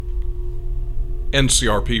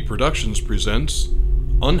NCRP Productions presents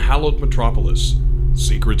Unhallowed Metropolis,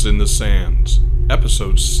 Secrets in the Sands,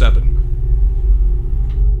 Episode 7.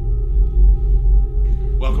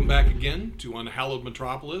 Welcome back again to Unhallowed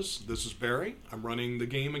Metropolis. This is Barry. I'm running the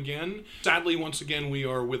game again. Sadly, once again, we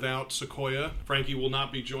are without Sequoia. Frankie will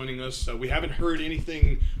not be joining us. We haven't heard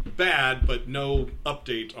anything bad, but no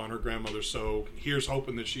update on her grandmother, so here's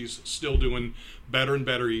hoping that she's still doing better and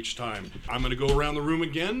better each time. I'm going to go around the room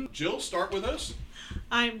again. Jill, start with us.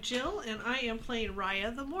 I'm Jill, and I am playing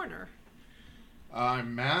Raya the Mourner.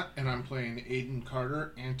 I'm Matt, and I'm playing Aiden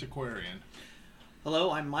Carter, Antiquarian.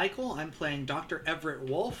 Hello, I'm Michael. I'm playing Dr. Everett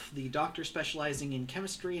Wolf, the doctor specializing in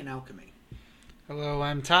chemistry and alchemy. Hello,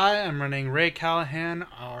 I'm Ty. I'm running Ray Callahan,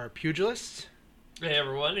 our pugilist. Hey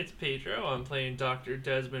everyone, it's Pedro. I'm playing Dr.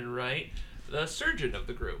 Desmond Wright, the surgeon of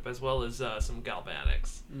the group, as well as some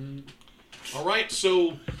galvanics. All right,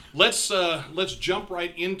 so let's jump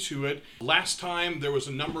right into it. Last time there was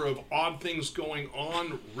a number of odd things going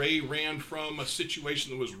on. Ray ran from a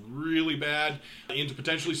situation that was really bad into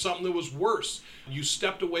potentially something that was worse. You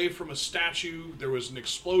stepped away from a statue, there was an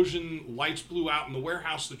explosion, lights blew out in the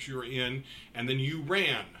warehouse that you were in, and then you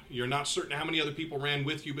ran. You're not certain how many other people ran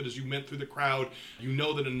with you, but as you went through the crowd, you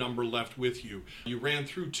know that a number left with you. You ran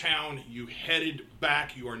through town, you headed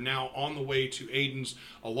back, you are now on the way to Aiden's.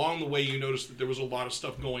 Along the way, you noticed that there was a lot of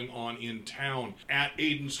stuff going on in town. At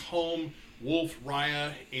Aiden's home, Wolf,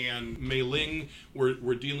 Raya, and Mei Ling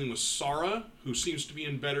were dealing with Sarah, who seems to be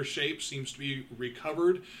in better shape, seems to be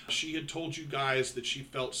recovered. She had told you guys that she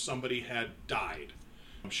felt somebody had died.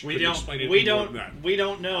 We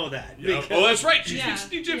don't know that. Yeah. Oh, that's right.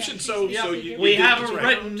 She's Egyptian, so we have a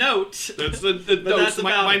written note. That's the notes.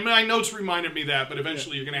 My notes reminded me that, but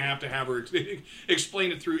eventually you're going to have her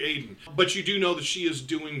explain it through Aiden. But you do know that she is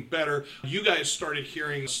doing better. You guys started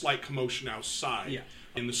hearing a slight commotion outside.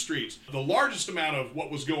 In the streets. The largest amount of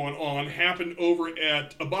what was going on happened over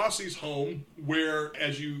at Abbasi's home, where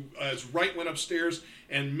as Wright went upstairs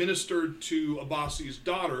and ministered to Abbasi's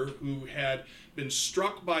daughter, who had been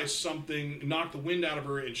struck by something, knocked the wind out of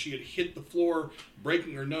her, and she had hit the floor,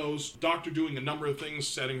 breaking her nose. Doctor doing a number of things,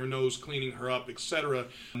 setting her nose, cleaning her up, etc.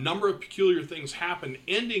 A number of peculiar things happened,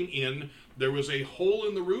 ending in there was a hole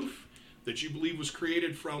in the roof that you believe was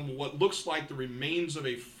created from what looks like the remains of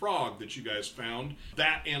a frog that you guys found.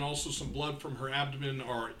 That and also some blood from her abdomen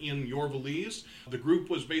are in your valise. The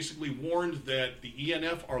group was basically warned that the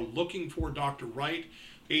ENF are looking for Dr. Wright.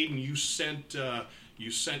 Aiden, you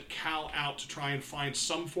sent Cal out to try and find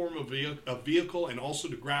some form of a vehicle and also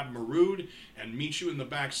to grab Marood and meet you in the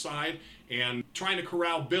backside and trying to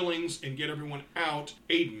corral Billings and get everyone out.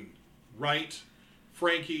 Aiden, Wright,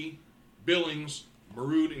 Frankie, Billings,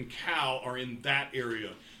 Marood and Cal are in that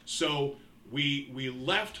area. So we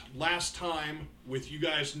left last time with you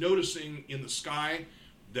guys noticing in the sky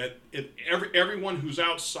that everyone who's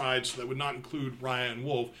outside, so that would not include Raya and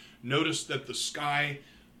Wolf, noticed that the sky,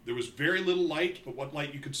 there was very little light, but what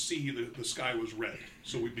light you could see, the sky was red.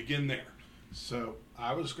 So we begin there. So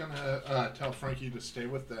I was going to tell Frankie to stay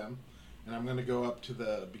with them, and I'm going to go up to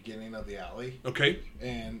the beginning of the alley. Okay.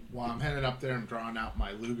 And while I'm heading up there, I'm drawing out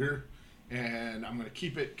my Luger. And I'm going to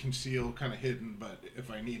keep it concealed, kind of hidden, but if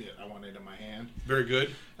I need it, I want it in my hand. Very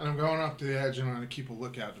good. And I'm going up to the edge, and I'm going to keep a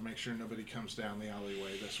lookout to make sure nobody comes down the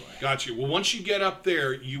alleyway this way. Gotcha. Well, once you get up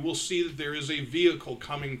there, you will see that there is a vehicle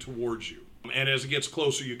coming towards you. And as it gets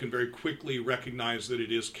closer, you can very quickly recognize that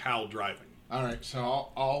it is Cal driving. All right,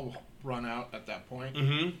 so I'll run out at that point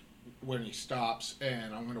when he stops,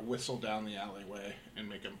 and I'm going to whistle down the alleyway and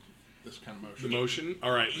make him this kind of motion. The motion? All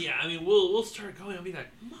right. Yeah, I mean, we'll start going. I'll be like,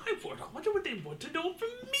 my word, I wonder what they want to know from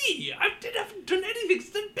me. I haven't done anything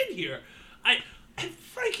since I've been here. And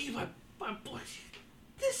Frankie, my boy,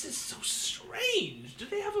 this is so strange. Do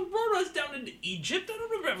they have a run us down into Egypt? I don't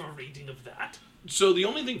remember ever reading of that. So the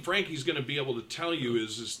only thing Frankie's going to be able to tell you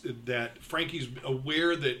is that Frankie's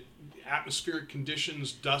aware that atmospheric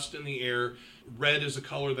conditions, dust in the air, red is a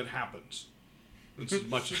color that happens. That's as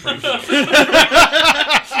much as Frankie knows.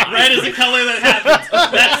 Red is a color that happens.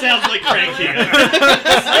 That sounds like Frankie.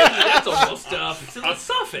 That's almost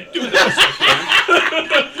philosophic. Do that.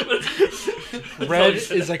 Red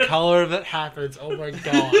is a color that happens. Oh my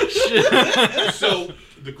gosh. So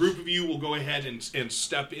the group of you will go ahead and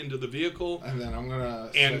step into the vehicle. And then I'm going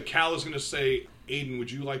to... And Cal is going to say, Aiden,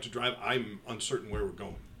 would you like to drive? I'm uncertain where we're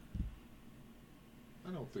going. I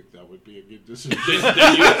don't think that would be a good decision. Then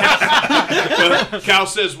Cal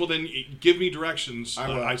says, well, then give me directions. I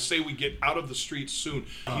will. I say we get out of the streets soon.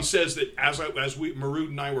 He says that as Marud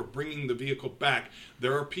and I were bringing the vehicle back,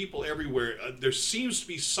 there are people everywhere. There seems to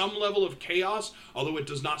be some level of chaos, although it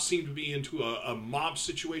does not seem to be into a mob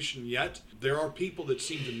situation yet. There are people that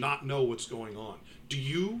seem to not know what's going on. Do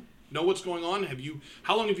you know what's going on?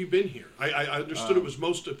 How long have you been here? I understood it was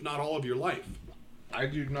most, if not all, of your life. I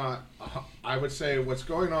do not. I would say what's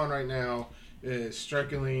going on right now is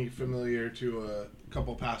strikingly familiar to a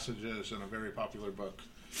couple passages in a very popular book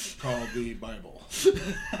called the Bible. So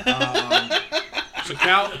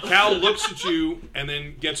Cal looks at you and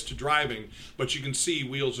then gets to driving, but you can see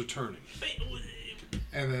wheels are turning.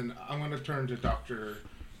 And then I'm going to turn to Dr.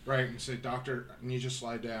 Wright and say, Doctor, I need you to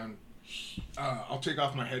slide down. I'll take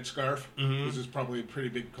off my headscarf. This is probably a pretty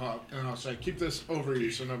big cock. And I'll say, keep this over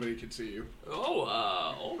you so nobody can see you. Oh,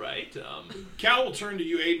 all right. Cal will turn to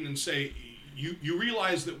you, Aiden, and say, you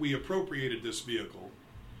realize that we appropriated this vehicle.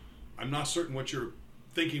 I'm not certain what you're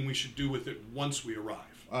thinking we should do with it once we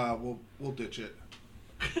arrive. We'll ditch it.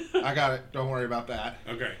 I got it. Don't worry about that.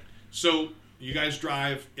 Okay. So you guys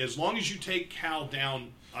drive. As long as you take Cal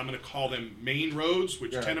down, I'm going to call them main roads,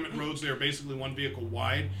 which tenement roads, they're basically one vehicle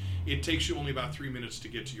wide. It takes you only about 3 minutes to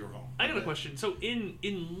get to your home. I got a question. So in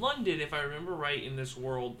London, if I remember right, in this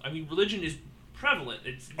world, I mean, religion is prevalent.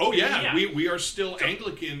 We are still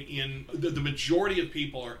Anglican in the majority of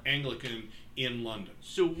people are Anglican in London.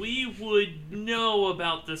 So we would know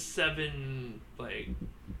about the 7 plagues.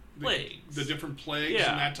 The different plagues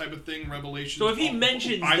and that type of thing, Revelations. So if he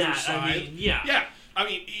mentions that, side, I mean, yeah. Yeah. I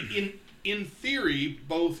mean, in theory,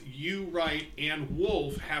 both you, Wright, and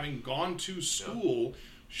Wolf, having gone to school,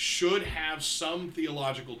 should have some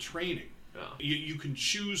theological training. Yeah. You can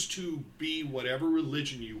choose to be whatever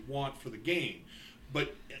religion you want for the game,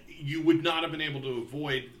 but you would not have been able to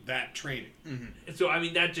avoid that training. Mm-hmm. So I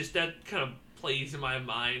mean, that kind of plays in my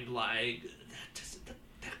mind like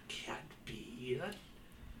that can't be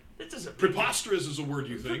that doesn't. Preposterous is a word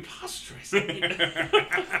you think. Preposterous.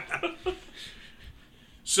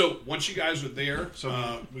 So once you guys are there,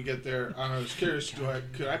 we get there. I was curious.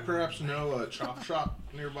 Could I perhaps know a chop shop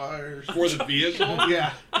nearby or for the vehicle?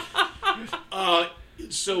 Yeah.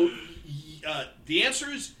 So the answer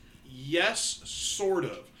is yes, sort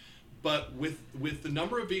of. But with the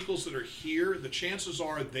number of vehicles that are here, the chances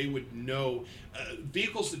are they would know.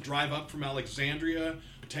 Vehicles that drive up from Alexandria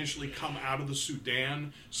potentially come out of the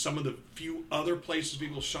Sudan. Some of the few other places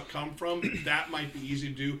vehicles come from, that might be easy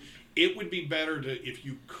to do. It would be better to, if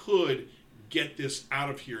you could, get this out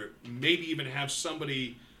of here. Maybe even have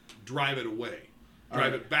somebody drive it away.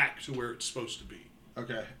 Drive it back to where it's supposed to be.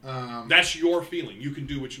 Okay. That's your feeling. You can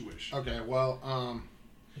do what you wish. Okay, well,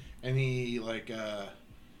 any,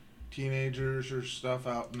 teenagers or stuff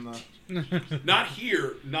out in the... Not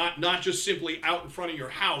here. Not just simply out in front of your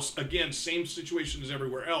house. Again, same situation as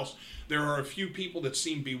everywhere else. There are a few people that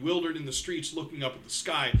seem bewildered in the streets looking up at the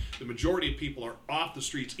sky. The majority of people are off the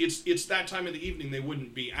streets. It's that time of the evening they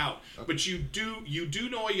wouldn't be out. Okay. But you do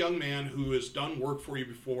know a young man who has done work for you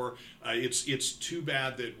before. It's too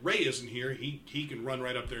bad that Ray isn't here. He can run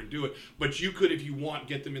right up there and do it. But you could, if you want,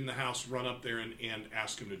 get them in the house, run up there and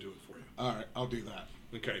ask him to do it for you. All right, I'll do that.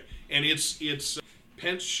 Okay. And it's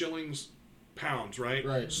pence, shillings, pounds, right?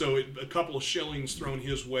 Right. So a couple of shillings thrown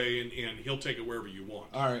his way, and he'll take it wherever you want.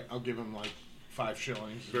 All right, I'll give him 5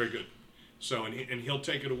 shillings. Very good. So and he'll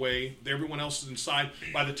take it away. Everyone else is inside.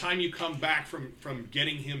 By the time you come back from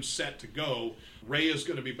getting him set to go, Ray is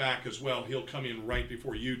going to be back as well. He'll come in right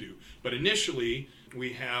before you do. But initially,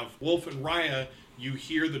 we have Wolf and Raya. You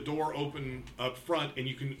hear the door open up front, and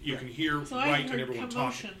you can hear Wright and everyone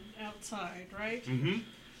talking. Commotion outside, right? Mm-hmm.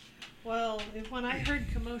 Well, when I heard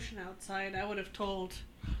commotion outside, I would have told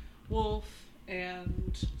Wolf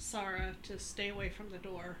and Sarah to stay away from the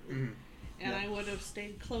door. Mm-hmm. And I would have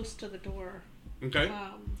stayed close to the door. Okay.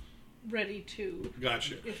 Ready to.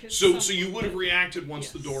 Gotcha. So you would have reacted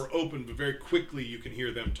once the door opened, but very quickly you can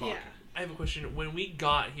hear them talking. Yeah. I have a question. When we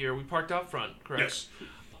got here, we parked out front, correct? Yes.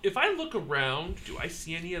 If I look around, do I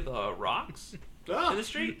see any of the rocks in the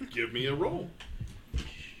street? Give me a roll.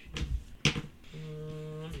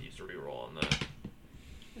 Let me use a reroll on that.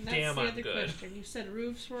 And that's the other question. You said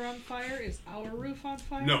roofs were on fire. Is our roof on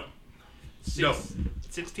fire? No. No.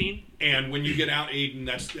 16? And when you get out, Aiden,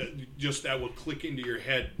 that's just that will click into your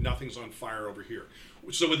head. Nothing's on fire over here.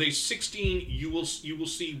 So with a 16, you will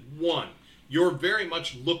see one. You're very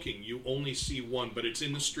much looking. You only see one, but it's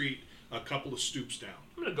in the street, a couple of stoops down.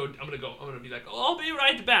 I'm gonna be like, I'll be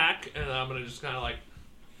right back, and I'm gonna just kind of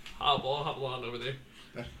hobble on over there.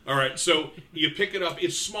 All right, so you pick it up.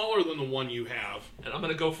 It's smaller than the one you have. And I'm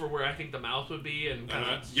gonna go for where I think the mouth would be, and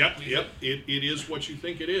Yep. It is what you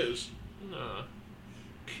think it is.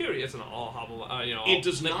 Curious, and I'll hobble. It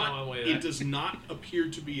does make not. my way It there. does not appear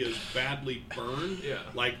to be as badly burned. Yeah.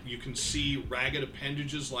 Like you can see ragged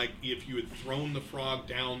appendages. Like if you had thrown the frog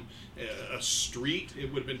down a street,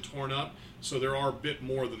 it would have been torn up. So there are a bit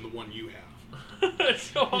more than the one you have.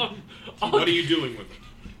 So, What are you doing with it?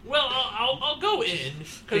 Well, I'll go in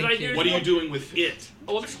because I hear. What are you doing with it?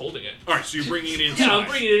 Oh, I'm just holding it. All right, so you're bringing it inside. Yeah, I'm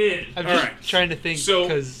bringing it in. I'm All just right. trying to think So-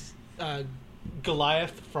 because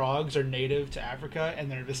Goliath frogs are native to Africa and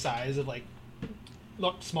they're the size of like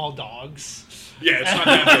small dogs. Yeah, it's not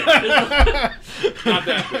that big. Not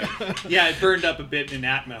that big. Yeah, it burned up a bit in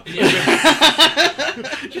Atmo.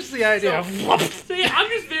 Just the idea. of So yeah, I'm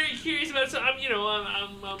just very curious about it. So I'm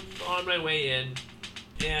on my way in,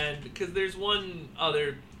 and because there's one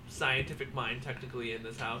other scientific mind technically in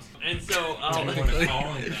this house, and so yeah,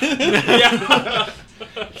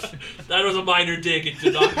 that was a minor dig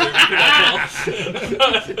into Dr. Credentials.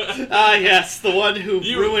 Ah, yes, the one who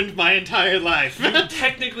ruined my entire life. You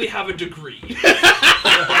technically have a degree.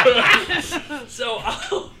 So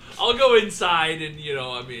I'll go inside and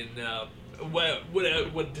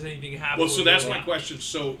what does anything happen? Well, so that's my question.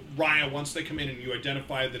 So Raya, once they come in and you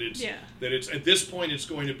identify that it's at this point it's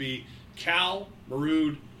going to be Cal,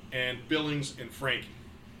 Marood, and Billings and Frankie.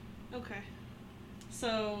 Okay.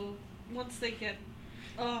 So once they get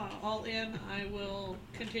all in, I will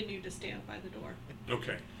continue to stand by the door.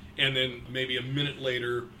 Okay. And then maybe a minute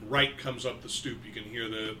later, Wright comes up the stoop. You can hear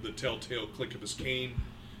the telltale click of his cane.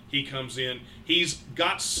 He comes in. He's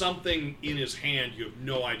got something in his hand. You have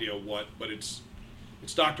no idea what, but it's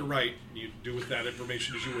Dr. Wright. You do with that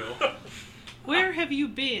information as you will. Where have you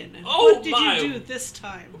been? Oh, what did you do this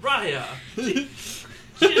time? Raya.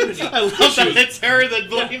 I love that it's her that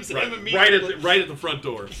blames him immediately. Right at the front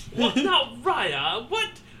door. Well, now, Raya,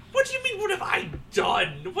 what do you mean? What have I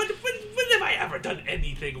done? When have I ever done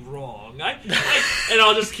anything wrong? And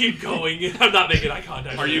I'll just keep going. I'm not making eye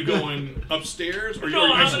contact. Are you going upstairs? Or No,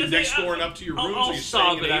 are I'm you gonna next say, door and up to your rooms? I'll Are you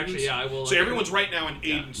stop staying it, in actually. Aiden's? Yeah, I will. So everyone's right now in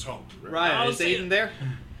Aiden's home. Ryan, is Aiden there?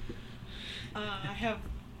 I have.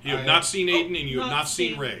 You have not seen Aiden and you have not not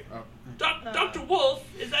seen seen- Ray. Dr. Wolf,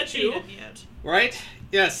 is that you? Aiden yet. Right?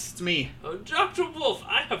 Yes, it's me. Dr. Wolf,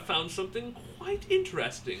 I have found something quite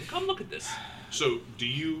interesting. Come look at this. So do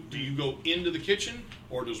you go into the kitchen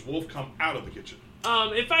or does Wolf come out of the kitchen?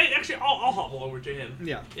 If I actually, I'll hobble over to him.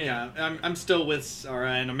 Yeah. I'm still with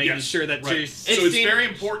Sarah, and I'm making Yes, sure that right. she's. So it's very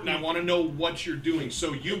important. I want to know what you're doing.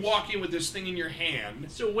 So you walk in with this thing in your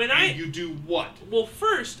hand. So when and you do what? Well,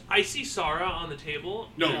 first I see Sarah on the table.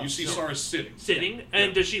 No, you see Sarah sitting. Sitting,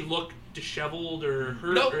 and does she look disheveled or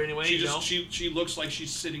hurt or anyway? She looks like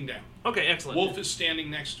she's sitting down. Okay, excellent. Wolf is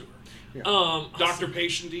standing next to her. Dr.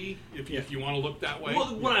 Patient D, if you want to look that way.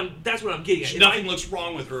 Well, that's what I'm getting at. Nothing looks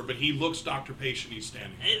wrong with her, but he looks Dr. Patient. He's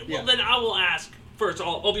standing. Then I will ask first.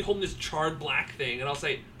 I'll be holding this charred black thing, and I'll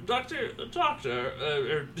say, Doctor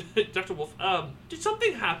Wolf, did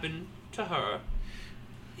something happen to her?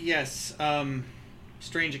 Yes.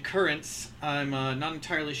 Strange occurrence. I'm not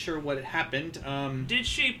entirely sure what happened. Did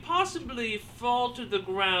she possibly fall to the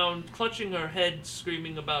ground, clutching her head,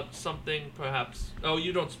 screaming about something, perhaps? Oh,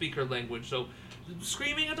 you don't speak her language, so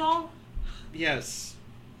screaming at all? Yes.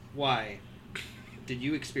 Why? Did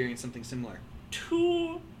you experience something similar?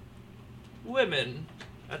 2 women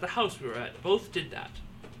at the house we were at both did that.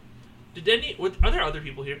 Are there other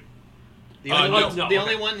people here? The only, no, the okay.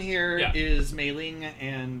 only one here is Mei Ling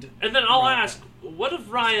and... And then I'll Raya. ask, what of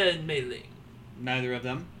Raya and Mei Ling? Neither of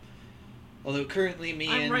them. Although currently me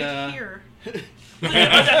I'm and... right here. She's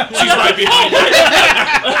right behind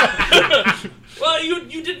you. Well,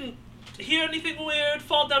 you didn't hear anything weird,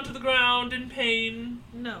 fall down to the ground in pain.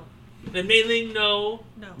 No. And Mei Ling, no.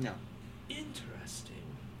 No. Interesting.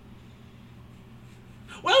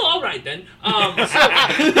 Well, all right then.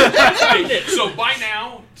 So by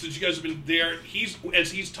now, since you guys have been there,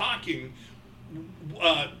 as he's talking,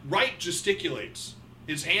 Wright gesticulates.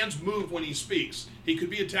 His hands move when he speaks. He could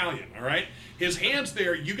be Italian, all right? His hand's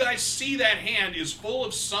there. You guys see that hand is full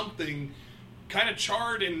of something kind of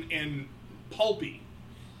charred and pulpy.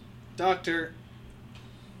 Doctor,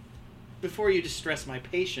 before you distress my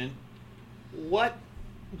patient, what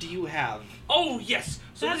do you have? Oh, yes.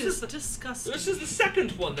 So That this is disgusting. This is the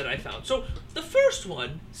second one that I found. So the first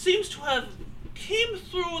one seems to have came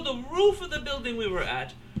through the roof of the building we were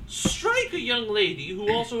at, strike a young lady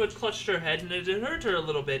who also had clutched her head and it had hurt her a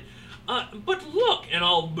little bit. But look, and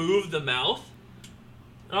I'll move the mouth,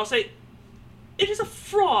 and I'll say, it is a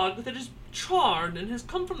frog that is charred and has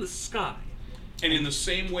come from the sky. And in the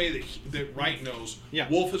same way that Wright knows,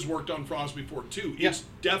 Wolf has worked on frogs before too. It's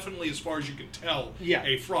definitely, as far as you can tell,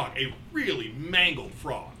 a frog, a really mangled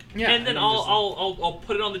frog. Yeah, and then I'll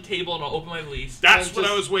put it on the table and I'll open my valise. That's what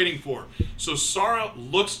I was waiting for. So Sarah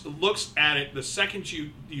looks at it the second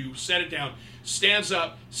you set it down, stands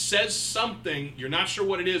up, says something, you're not sure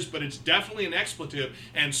what it is, but it's definitely an expletive,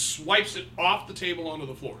 and swipes it off the table onto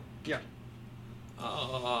the floor. Yeah.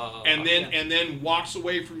 And then walks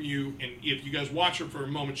away from you, and if you guys watch her for a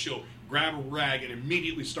moment, she'll grab a rag and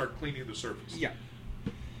immediately start cleaning the surface. Yeah.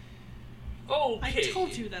 Okay. I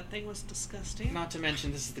told you that thing was disgusting. Not to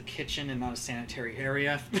mention, this is the kitchen and not a sanitary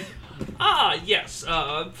area. Yes.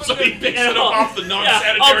 So he picks it up off the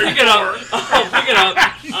non-sanitary I'll pick floor. I'll pick it up.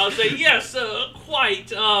 I'll say, yes, quite.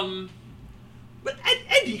 But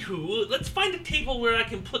anywho, let's find a table where I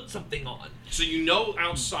can put something on. So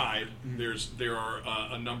outside there are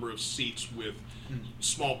a number of seats with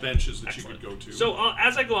small benches that you could go to. So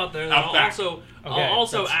as I go out there, I'll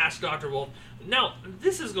also ask Dr. Wolf. Now,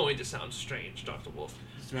 this is going to sound strange, Dr. Wolf.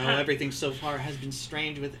 Well, everything so far has been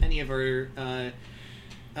strange with any of our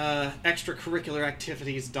extracurricular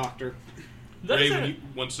activities, Doctor. Ray,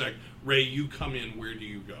 one sec. Ray, you come in. Where do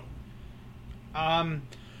you go?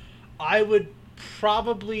 I would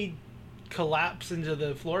probably collapse into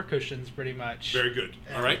the floor cushions pretty much. Very good.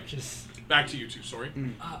 All right. Just back to you two. Sorry.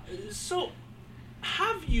 So,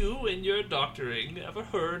 have you, in your doctoring, ever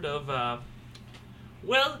heard of,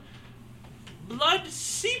 blood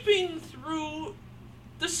seeping through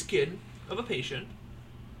the skin of a patient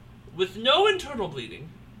with no internal bleeding,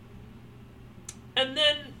 and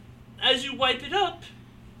then, as you wipe it up,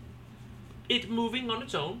 it moving on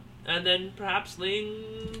its own, and then perhaps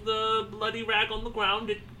laying the bloody rag on the ground,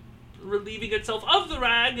 it relieving itself of the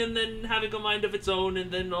rag, and then having a mind of its own,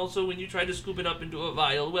 and then also when you try to scoop it up into a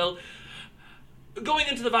vial, going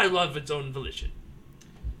into the vial of its own volition.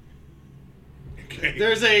 Okay.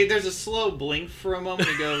 There's a slow blink for a moment.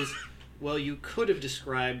 He goes, well, you could have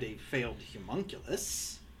described a failed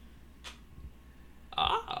homunculus.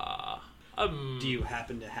 Do you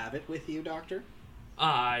happen to have it with you, Doctor?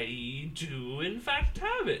 I do, in fact,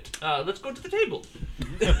 have it. Let's go to the table.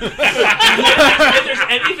 If there's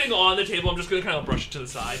anything on the table, I'm just going to kind of brush it to the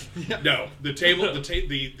side. No, the table,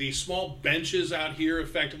 the small benches out here,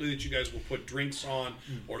 effectively, that you guys will put drinks on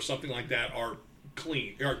or something like that, are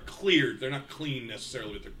clean. They are cleared. They're not clean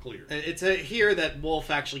necessarily, but they're clear. It's here that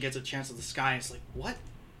Wolf actually gets a chance at the sky. And it's like, what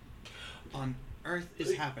on earth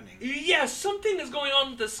is happening? Yes, something is going on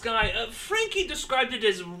with the sky. Frankie described it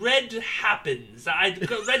as red happens.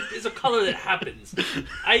 Red is a color that happens.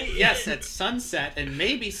 Yes, at sunset and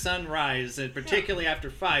maybe sunrise, and particularly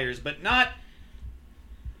after fires, but not.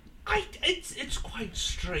 It's quite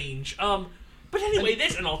strange. But anyway,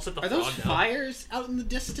 and I'll set the Are those fires out in the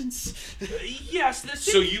distance? Yes.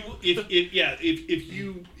 So if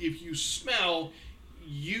you smell,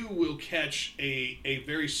 you will catch a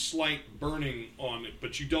very slight burning on it,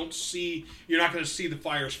 but you're not going to see the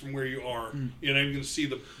fires from where you are. You're not even going to see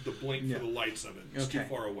the blink for the lights of it. It's too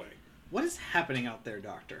far away. What is happening out there,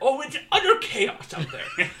 Doctor? Oh, it's utter chaos out there.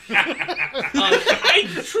 I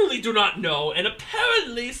truly do not know, and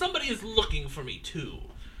apparently somebody is looking for me too.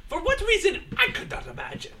 For what reason, I could not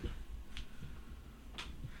imagine.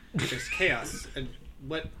 There's chaos. And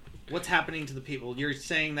what's happening to the people? You're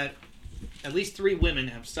saying that at least 3 women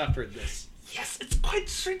have suffered this. Yes, it's quite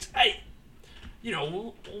strange.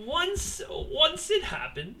 Once it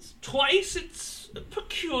happens, twice it's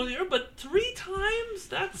peculiar, but 3 times,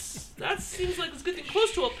 that seems like it's getting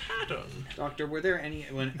close to a pattern. Doctor, were there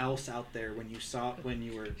anyone else out there when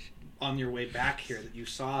you were on your way back here that you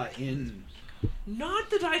saw in...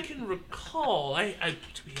 Not that I can recall. I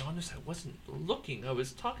to be honest, I wasn't looking. I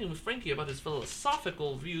was talking with Frankie about his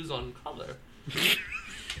philosophical views on color.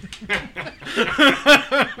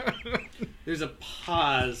 There's a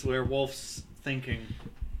pause where Wolf's thinking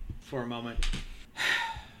for a moment.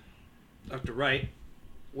 Dr. Wright,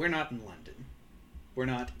 we're not in London. We're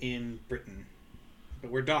not in Britain.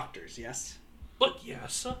 But we're doctors, yes? But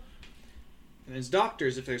yes. And as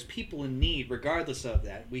doctors, if there's people in need, regardless of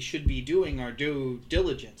that, we should be doing our due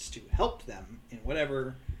diligence to help them in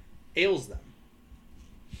whatever ails them.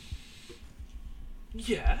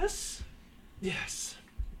 Yes. Yes.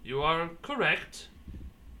 You are correct.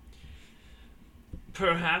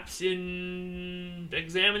 Perhaps in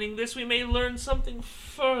examining this we may learn something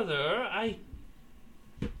further.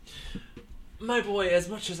 My boy, as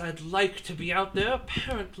much as I'd like to be out there,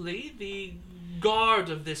 apparently the guard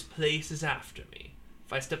of this place is after me.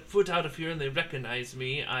 If I step foot out of here and they recognize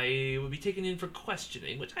me, I will be taken in for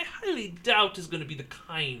questioning, which I highly doubt is going to be the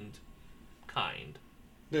kind.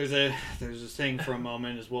 There's a thing for a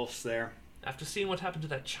moment as Wolf's there. After seeing what happened to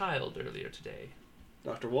that child earlier today.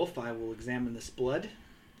 Dr. Wolf, I will examine this blood,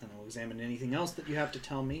 and I will examine anything else that you have to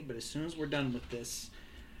tell me, but as soon as we're done with this,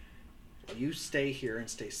 you stay here and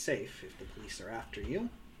stay safe. If the police are after you,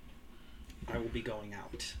 I will be going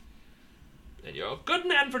out. And you're a good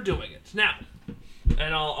man for doing it. Now,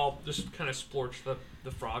 and I'll just kind of splorch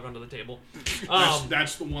the frog onto the table.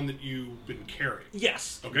 That's the one that you've been carrying.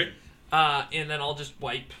 Yes. Okay. And then I'll just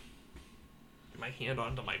wipe my hand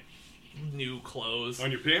onto my new clothes.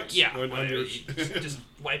 On your pants? Yeah. On your just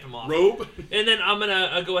wipe them off. robe? And then I'm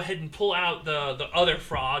gonna go ahead and pull out the other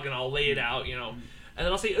frog, and I'll lay it out, and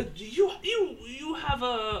then I'll say, you have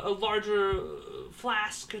a larger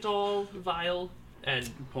flask at all, vial, and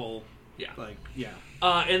Pull. yeah. Yeah.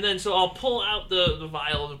 And then so I'll pull out the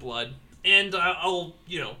vial of blood, and I'll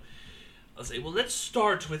say, well, let's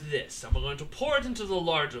start with this. I'm going to pour it into the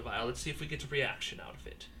larger vial. Let's see if we get a reaction out of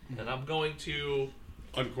it. And I'm going to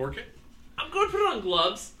Uncork it? I'm going to put it on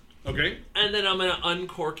gloves. Okay. And then I'm going to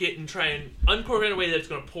uncork it and try and uncork it in a way that it's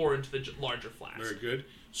going to pour into the larger flask. Very good.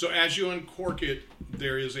 So as you uncork it,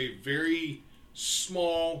 there is a very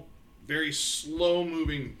small, very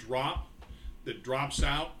slow-moving drop that drops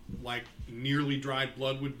out like nearly dried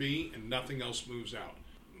blood would be, and nothing else moves out.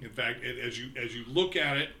 In fact, as you look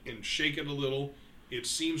at it and shake it a little, it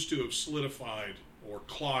seems to have solidified or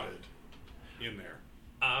clotted in there.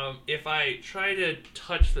 If I try to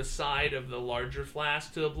touch the side of the larger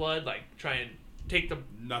flask to the blood, like try and take the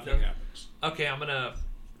Nothing happens. Okay, I'm gonna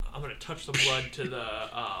touch the blood to the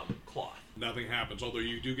cloth. Nothing happens. Although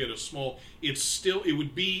you do get a small. It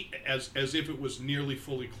would be as if it was nearly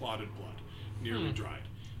fully clotted blood, nearly dried.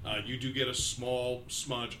 You do get a small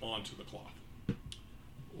smudge onto the cloth.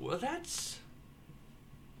 Well, that's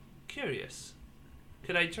curious.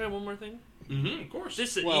 Could I try one more thing? Mm-hmm, of course.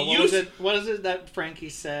 Well, what is it that Frankie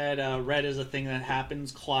said? Red is a thing that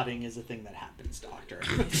happens. Clotting is a thing that happens, Doctor.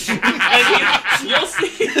 And you'll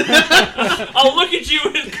see. I'll look at you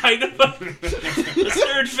with kind of a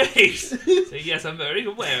stirred face. So yes, I'm very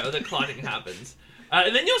aware that clotting happens.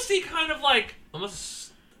 And then you'll see kind of like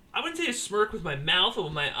almost, I wouldn't say a smirk with my mouth or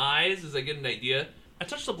with my eyes as I get an idea. I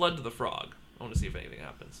touch the blood to the frog. I want to see if anything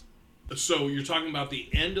happens. So you're talking about the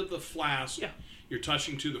end of the flask. Yeah. You're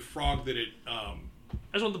touching to the frog that it. I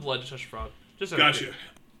just want the blood to touch the frog. Just Gotcha.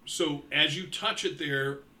 So as you touch it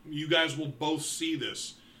there, you guys will both see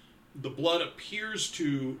this. The blood appears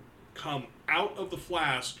to come out of the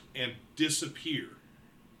flask and disappear.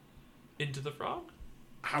 Into the frog?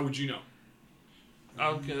 How would you know?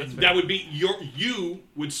 Okay, that's fair. That would be you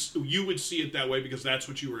would see it that way because that's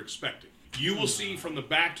what you were expecting. You will see from the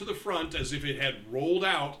back to the front as if it had rolled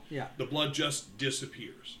out. Yeah. The blood just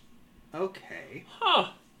disappears. Okay.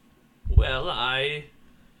 Huh. Well, I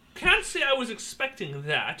can't say I was expecting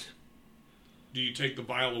that. Do you take the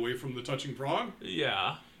vial away from the touching frog?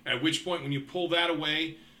 Yeah. At which point, when you pull that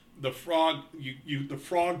away, the frog the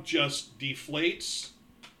frog just deflates,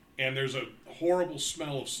 and there's a horrible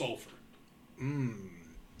smell of sulfur.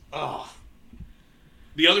 Oh.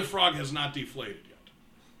 The other frog has not deflated yet.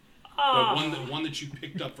 Oh. The one that you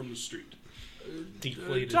picked up from the street.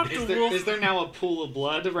 Deflated. Dr. Wolf. Is there now a pool of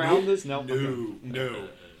blood around this? No. No.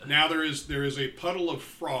 Now there is a puddle of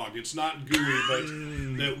frog. It's not gooey,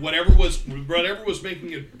 but whatever was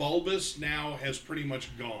making it bulbous now has pretty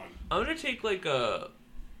much gone. I'm gonna take like a,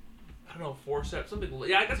 I don't know, forceps, something.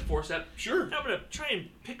 Yeah, I got a forceps. Sure. I'm gonna try and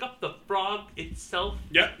pick up the frog itself.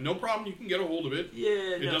 Yeah, no problem. You can get a hold of it. Yeah,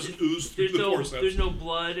 It doesn't ooze through there's the no, forceps. There's no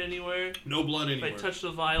blood anywhere. No blood If anywhere. I touch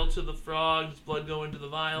the vial to the frog, does blood go into the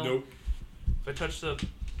vial? Nope. If I touch the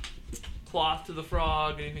cloth to the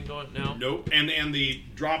frog, anything going? No. Nope. And the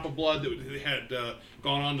drop of blood that had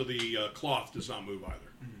gone onto the cloth does not move either.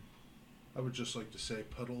 I would just like to say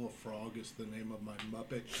Puddle of Frog is the name of my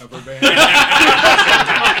Muppet cover band.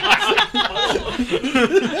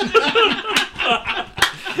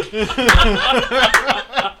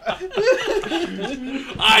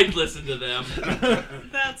 I'd listen to them.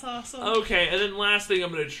 That's awesome. Okay, and then last thing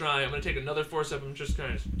I'm going to take another forceps and just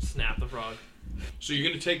kind of snap the frog. So you're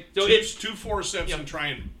going to take So two forceps Yep. and try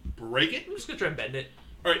and break it? I'm just going to try and bend it.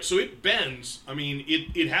 All right, so it bends. I mean,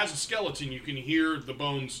 it has a skeleton. You can hear the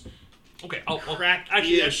bones. Okay, I'll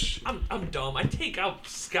Crack-ish. actually, I'm dumb. I take out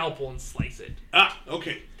scalpel and slice it.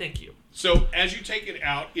 Okay. Thank you. So as you take it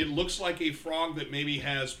out, it looks like a frog that maybe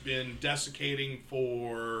has been desiccating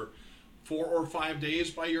for 4 or 5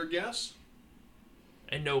 days, by your guess.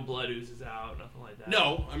 And no blood oozes out, nothing like that.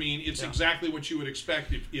 No, I mean, it's Yeah. exactly what you would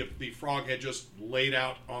expect if the frog had just laid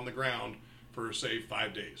out on the ground for, say,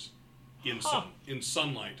 5 days in Huh.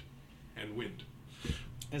 sunlight and wind.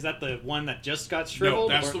 Is that the one that just got No,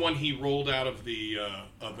 shriveled? that's the one he rolled out of the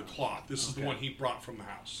cloth. This is the one he brought from the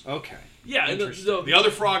house. Okay. Yeah, The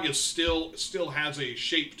other frog is still has a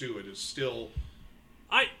shape to it. Is still.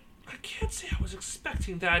 I can't say I was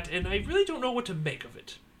expecting that, and I really don't know what to make of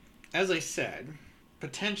it. As I said,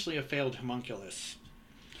 potentially a failed homunculus.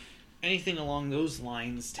 Anything along those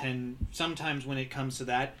lines sometimes when it comes to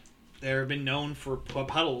that, there have been known for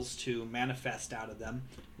puddles to manifest out of them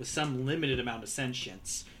with some limited amount of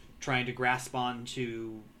sentience, trying to grasp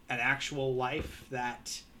onto an actual life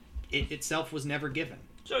that it itself was never given.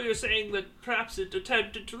 So you're saying that perhaps it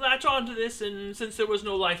attempted to latch onto this, and since there was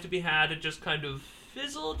no life to be had, it just kind of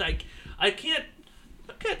fizzled? I can't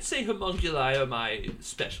say homunculi are my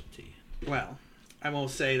specialty. Well, I will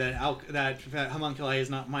say that that homunculi is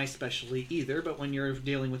not my specialty either, but when you're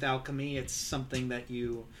dealing with alchemy, it's something that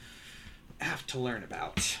you have to learn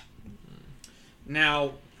about.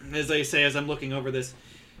 Now, as I say, as I'm looking over this,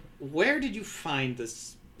 where did you find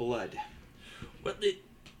this blood? Well, it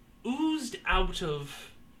oozed out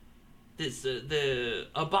of this the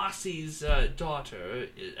Abbasi's daughter,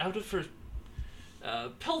 out of her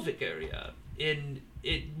pelvic area.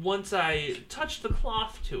 Once I touched the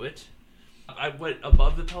cloth to it, I went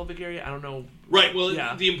above the pelvic area. I don't know. Right. Well,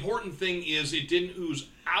 yeah. The important thing is it didn't ooze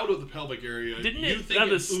out of the pelvic area. Didn't you it? think Out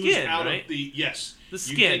of it the skin, oozed out right? of the yes. The You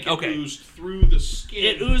skin. think it Okay. oozed through the skin.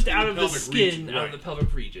 It oozed in out of the pelvic skin, region. out Right. of the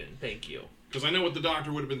pelvic region. Thank you. Because I know what the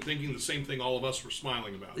doctor would have been thinking. The same thing all of us were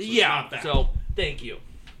smiling about. So it's Yeah. not that. So thank you.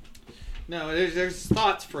 No, there's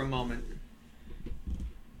thoughts for a moment.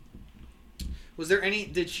 Was there any?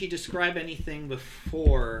 Did she describe anything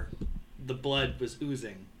before the blood was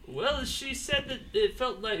oozing? Well, she said that it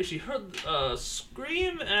felt like she heard a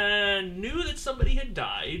scream and knew that somebody had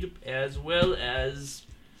died, as well as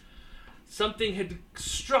something had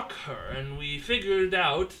struck her, and we figured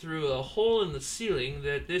out through a hole in the ceiling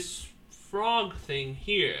that this frog thing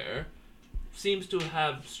here seems to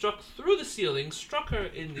have struck through the ceiling, struck her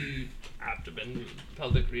in the abdomen,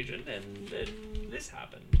 pelvic region, and then this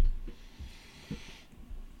happened.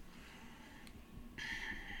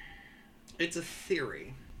 It's a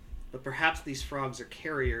theory, but perhaps these frogs are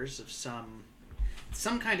carriers of some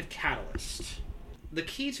kind of catalyst. The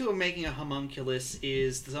key to making a homunculus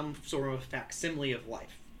is some sort of facsimile of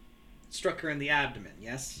life. Struck her in the abdomen,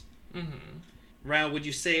 yes? Mm-hmm. Would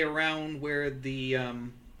you say around where the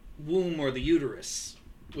womb or the uterus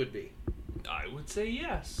would be? I would say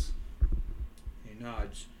yes. He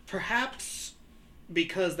nods. Perhaps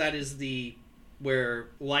because that is where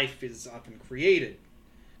life is often created,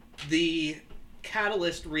 the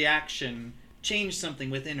catalyst reaction changed something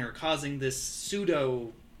within her, causing this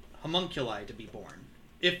pseudo homunculi to be born.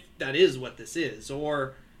 If that is what this is,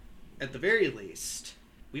 or at the very least,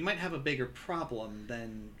 we might have a bigger problem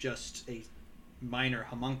than just a minor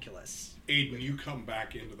homunculus. Aiden, you come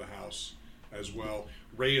back into the house as well.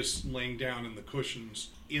 Ray is laying down in the cushions.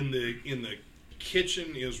 In the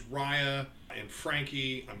kitchen is Raya and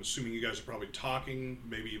Frankie. I'm assuming you guys are probably talking,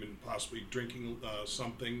 maybe even possibly drinking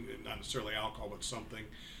something, not necessarily alcohol, but something.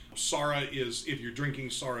 Sarah is, if you're drinking,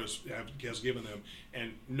 Sarah has given them,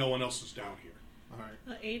 and no one else is down here. All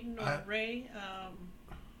right. Aiden or Ray,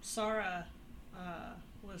 Sarah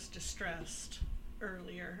was distressed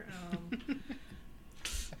earlier.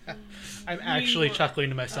 I'm actually were, chuckling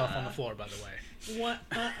to myself on the floor, by the way.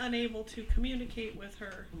 Unable to communicate with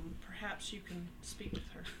her. Perhaps you can speak with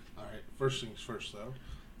her. All right. First things first, though.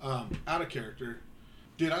 Out of character,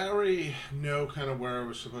 did I already know kind of where I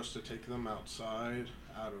was supposed to take them outside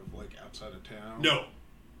of town?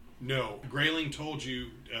 No. Grayling told you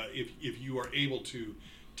if you are able to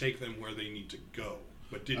take them where they need to go,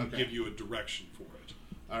 but didn't give you a direction for it.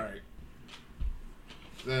 All right.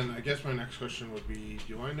 Then I guess my next question would be,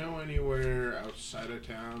 do I know anywhere outside of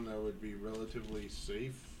town that would be relatively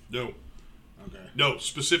safe? No. Okay. No,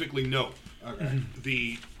 specifically no. Okay.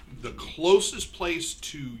 The closest place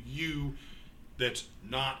to you that's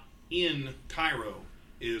not in Cairo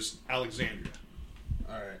is Alexandria.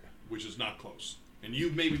 All right. Which is not close. And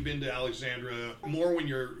you've maybe been to Alexandria more when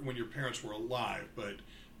your parents were alive, but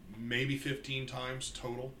maybe 15 times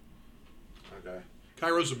total. Okay.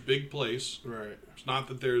 Cairo's a big place. Right. It's not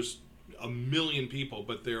that there's a million people,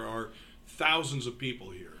 but there are thousands of people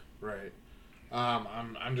here. Right.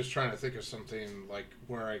 I'm just trying to think of something like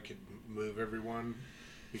where I could move everyone,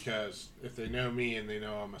 because if they know me and they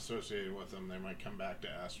know I'm associated with them, they might come back to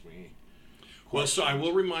ask me questions. Well, so I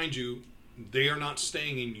will remind you, they are not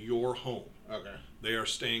staying in your home. Okay. They are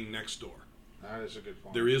staying next door. That is a good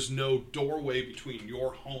point. There is no doorway between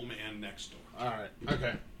your home and next door. All right.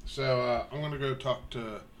 Okay. So I'm going to go talk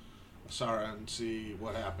to Sarah and see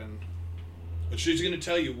what happened. But she's going to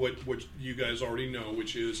tell you what you guys already know,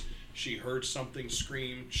 which is she heard something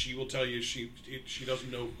scream. She will tell you she doesn't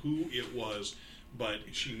know who it was, but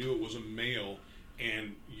she knew it was a male,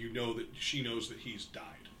 and you know that she knows that he's died.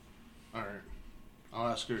 All right. I'll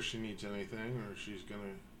ask her if she needs anything, or she's going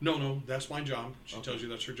to... No, that's my job. She tells you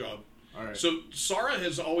that's her job. All right. So Sarah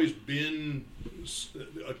has always been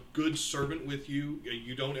a good servant with you.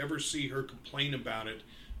 You don't ever see her complain about it,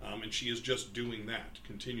 and she is just doing that,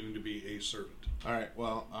 continuing to be a servant. All right.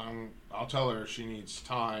 Well, I'll tell her if she needs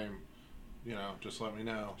time. Just let me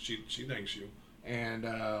know. She thanks you. And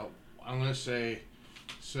I'm going to say,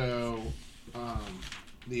 so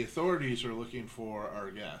the authorities are looking for our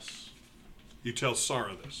guests. You tell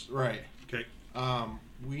Sarah this. Right. Okay.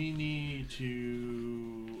 We need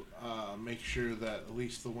to make sure that at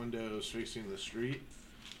least the windows facing the street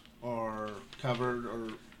are covered or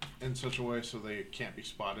in such a way so they can't be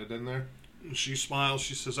spotted in there. She smiles.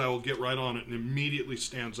 She says, "I will get right on it," and immediately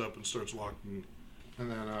stands up and starts walking.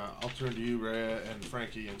 And then I'll turn to you, Rhea, and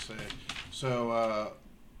Frankie, and say, so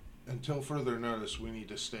until further notice, we need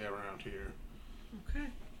to stay around here. Okay.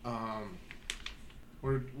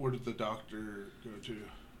 Where did the doctor go to?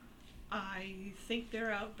 I think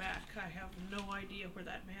they're out back. I have no idea where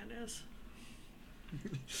that man is.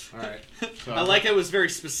 All right. So I like it was very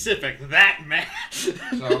specific. That man. So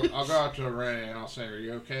I'll go out to Ray and I'll say, "Are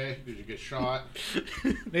you okay? Did you get shot?"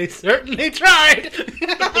 They certainly tried.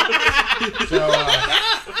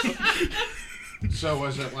 So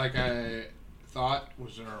was it like I thought?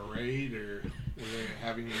 Was there a raid, or were they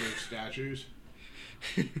having you move statues?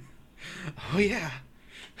 Oh yeah.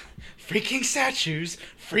 Freaking statues,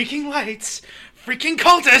 freaking lights, freaking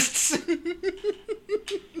cultists.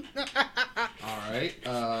 All right.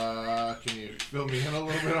 Can you fill me in a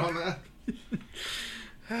little bit on that?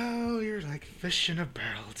 Oh, you're like fish in a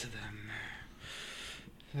barrel to them.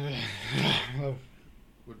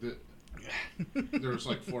 There was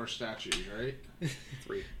like 4 statues, right?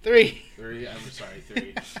 3. 3. I'm sorry,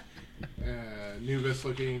 3. Nubis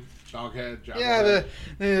looking, doghead, Jabba. Yeah,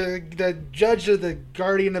 the judge of the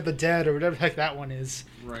guardian of the dead, or whatever the heck that one is.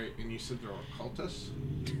 Right, and you said there were cultists?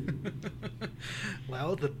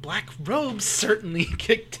 Well, the black robes certainly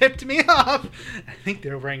tipped me off. I think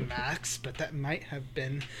they're wearing masks, but that might have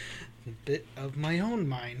been a bit of my own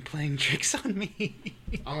mind playing tricks on me.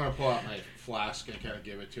 I'm going to pull out my flask and kind of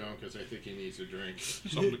give it to him because I think he needs a drink.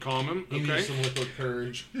 Something to calm him. He Okay. needs some liquid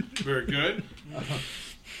courage. Very good.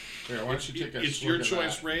 Here, why don't you take a It's swig your of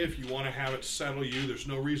choice, that? Ray. If you want to have it settle you, there's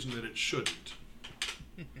no reason that it shouldn't.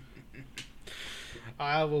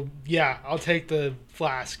 I will. Yeah, I'll take the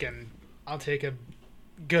flask and I'll take a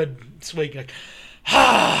good swig. Like,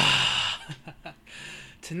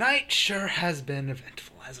 tonight sure has been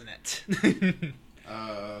eventful, hasn't it?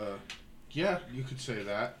 Yeah, you could say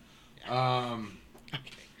that. Okay.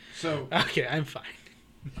 So, Okay, I'm fine.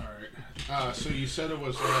 all right. So you said it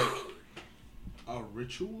was like a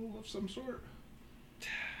ritual of some sort?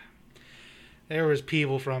 There was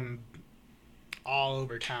people from all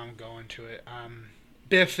over town going to it.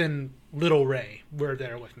 Biff and Little Ray were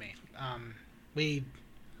there with me.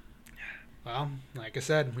 Well, like I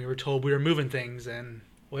said, we were told we were moving things, and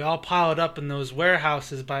we all piled up in those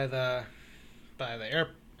warehouses by the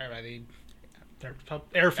airfield. At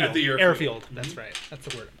the airfield. Airfield. That's right. That's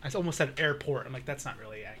the word. I almost said airport. I'm like, that's not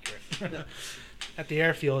really accurate. At the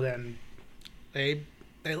airfield, and they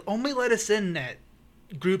only let us in at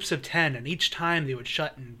groups of 10, and each time they would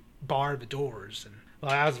shut and bar the doors. And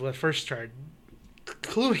well, that was what first started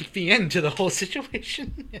cluing me into the whole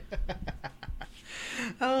situation.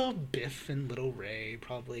 Oh, Biff and Little Ray,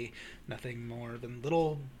 probably nothing more than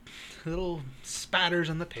little spatters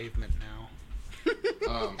on the pavement now.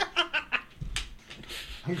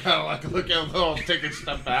 I'm kind of like looking at I'll take a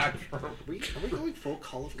step back. Are we going full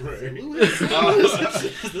Call of Right. Cthulhu?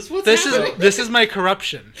 Is this what's happening? This is my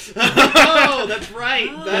corruption. Oh, that's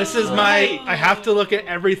right. This is my. I have to look at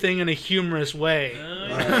everything in a humorous way.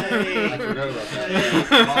 I forgot about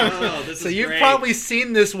that. Oh, this So is you've great. probably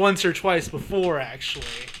seen this once or twice before, actually.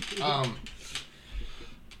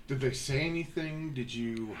 Did they say anything? Did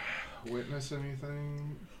you witness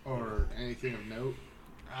anything or anything of note?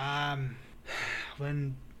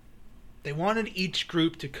 When they wanted each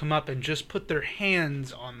group to come up and just put their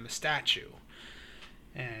hands on the statue.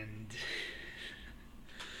 And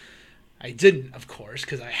I didn't, of course,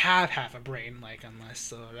 because I have half a brain, like, unless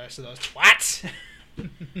the rest of those twats.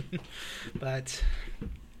 But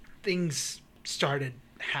things started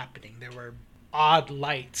happening. There were odd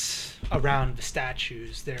lights around the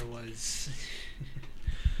statues. There was...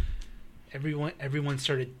 everyone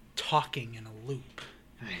started talking in a loop.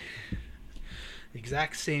 the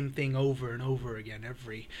exact same thing over and over again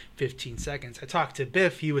every 15 seconds. I talked to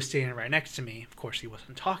Biff. He was standing right next to me. Of course, he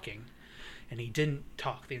wasn't talking, and he didn't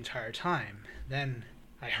talk the entire time. Then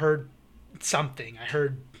I heard something. I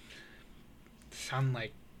heard sound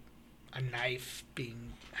like a knife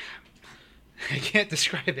being... I can't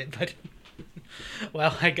describe it, but...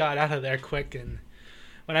 Well, I got out of there quick, and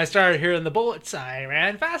when I started hearing the bullets, I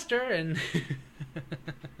ran faster, and...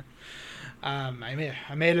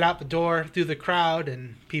 I made it out the door through the crowd,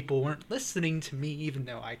 and people weren't listening to me, even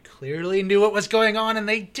though I clearly knew what was going on, and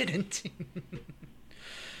they didn't.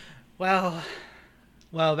 Well,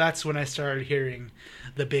 that's when I started hearing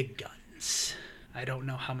the big guns. I don't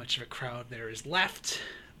know how much of a crowd there is left,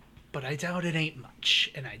 but I doubt it ain't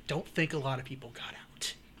much, and I don't think a lot of people got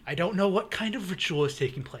out. I don't know what kind of ritual is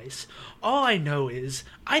taking place. All I know is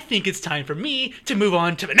I think it's time for me to move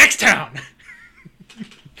on to the next town.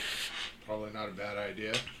 Probably not a bad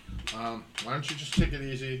idea. Why don't you just take it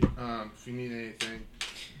easy? If you need anything,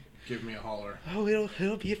 give me a holler. Oh,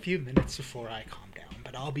 it'll be a few minutes before I calm down,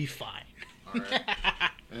 but I'll be fine. All right.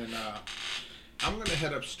 And I'm going to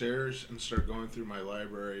head upstairs and start going through my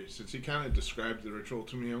library. Since he kind of described the ritual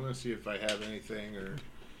to me, I'm going to see if I have anything or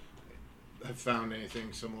have found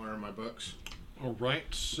anything similar in my books. All right,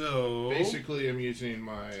 so... Basically, I'm using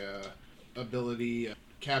my ability...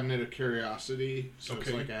 Cabinet of Curiosity, so Okay.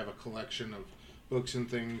 It's like I have a collection of books and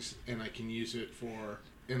things, and I can use it for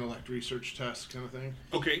intellect research tests kind of thing.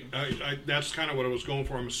 Okay, that's kind of what I was going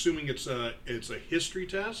for. I'm assuming it's a history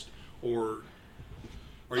test, or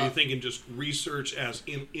are you thinking just research as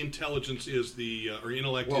intelligence is the or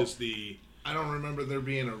intellect is the? I don't remember there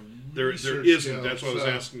being a There research isn't. skill, That's what I was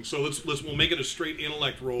asking. So we'll make it a straight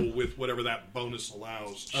intellect roll with whatever that bonus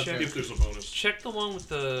allows, Okay. if there's a bonus. Check the one with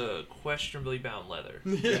the questionably bound leather.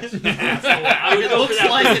 Yes. I would It go for looks that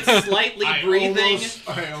like first. it's slightly breathing.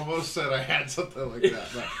 I almost said I had something like that.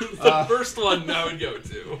 The But, first one I would go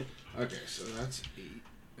to. okay, so that's 8.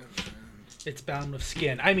 And then It's bound with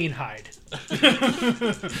skin. I mean hide.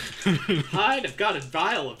 Hide, I've got a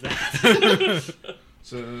vial of that.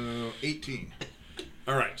 so 18.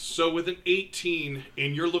 All right. So with an 18,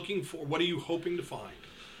 and you're looking for, what are you hoping to find?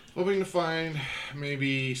 Hoping to find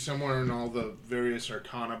maybe somewhere in all the various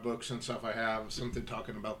Arcana books and stuff I have, something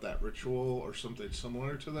talking about that ritual or something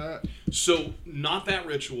similar to that. So not that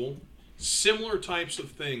ritual, similar types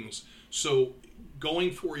of things. So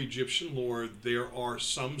going for Egyptian lore, there are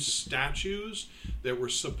some statues that were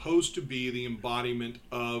supposed to be the embodiment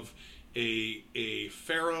of a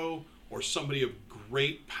pharaoh or somebody of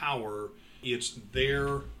great power. It's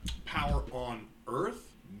their power on earth.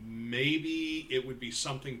 Maybe it would be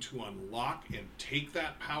something to unlock and take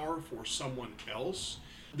that power for someone else.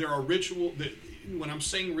 There are rituals that, when I'm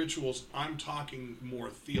saying rituals, I'm talking more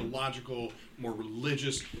theological, more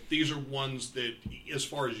religious. These are ones that, as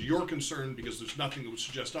far as you're concerned, because there's nothing that would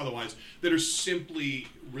suggest otherwise, that are simply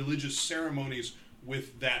religious ceremonies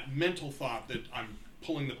with that mental thought that I'm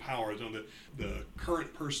pulling the power. You know, the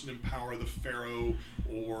current person in power, the pharaoh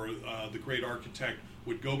or the great architect,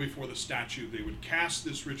 would go before the statue. They would cast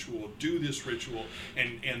this ritual, do this ritual,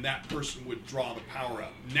 and that person would draw the power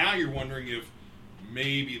up. Now you're wondering if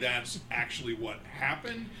maybe that's actually what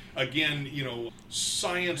happened. Again, you know,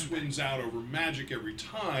 science wins out over magic every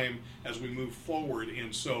time as we move forward.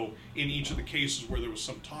 And so in each of the cases where there was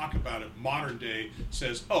some talk about it, modern day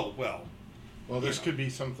says, oh, well, This could be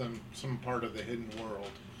some part of the hidden world.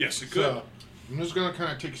 yes, it could. So I'm just going to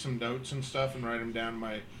kind of take some notes and stuff and write them down in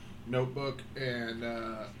my notebook and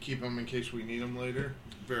keep them in case we need them later.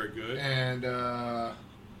 Very good. And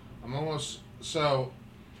I'm almost... So,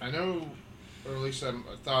 I know, or at least I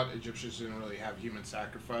thought Egyptians didn't really have human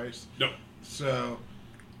sacrifice. No. So,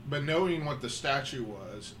 but knowing what the statue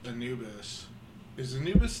was, Anubis, is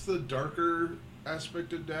Anubis the darker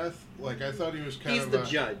aspect of death? Like, I thought he was kind He's of the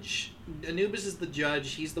judge. Anubis is the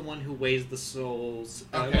judge. He's the one who weighs the souls.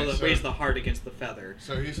 Okay, so- weighs the heart against the feather.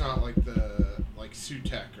 So he's not like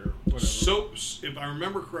Sutek or whatever. So, if I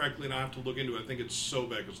remember correctly, and I have to look into it, I think it's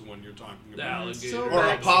Sobek is the one you're talking The about. alligator. So- Or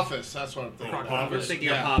Apophis, that's what I'm thinking. Apophis. We're thinking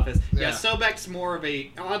Yeah. of Apophis. Yeah, Yeah. Sobek's more of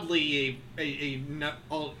a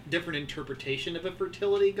different interpretation of a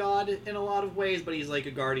fertility god in a lot of ways, but he's like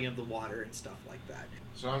a guardian of the water and stuff like that.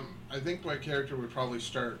 So I think my character would probably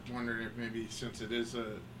start wondering if maybe since it is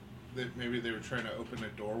that maybe they were trying to open a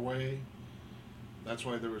doorway. That's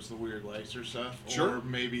why there was the weird laser stuff. Sure. Or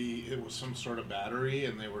maybe it was some sort of battery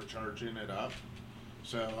and they were charging it up.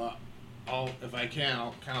 So if I can,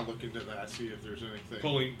 I'll kind of look into that, see if there's anything.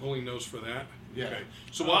 Pulling notes for that? Yeah. Okay.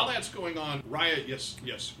 So while that's going on, Raya,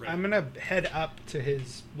 yes, Ray. I'm gonna head up to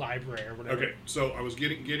his library or whatever. Okay, so I was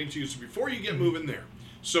getting to you. So before you get moving there,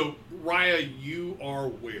 So, Raya, you are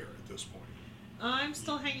where at this point? I'm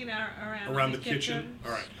still hanging out around the kitchen.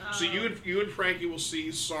 All right. So you and Frankie will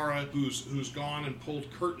see Sarah, who's gone and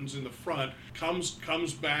pulled curtains in the front, comes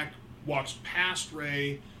back, walks past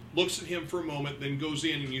Ray, looks at him for a moment, then goes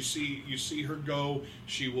in, and you see her go.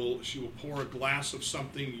 She will pour a glass of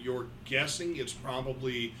something. You're guessing it's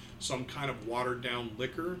probably some kind of watered down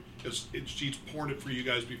liquor. She's poured it for you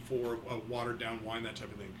guys before, a watered down wine, that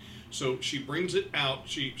type of thing. So she brings it out.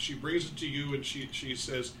 She brings it to you, and she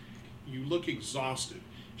says, "You look exhausted."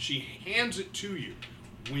 She hands it to you.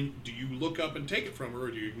 Do you look up and take it from her,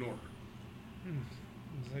 or do you ignore her?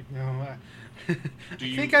 It's like, no. I Do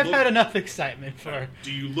you think I've look- had enough excitement for.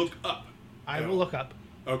 Do you look up? I will look up.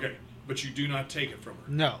 Okay, but you do not take it from her.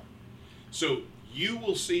 No. So you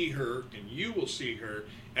will see her, and you will see her.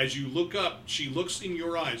 As you look up, she looks in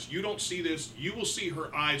your eyes. You don't see this. You will see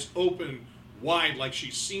her eyes open wide, like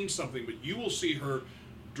she's seen something. But you will see her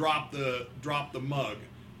drop the mug,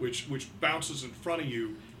 which bounces in front of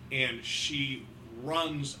you, and she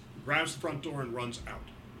runs, grabs the front door, and runs out.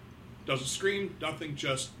 Doesn't scream, nothing.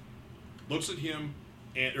 Just looks at him,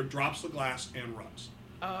 or drops the glass and runs.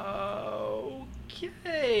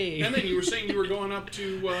 Okay. And then you were saying you were going up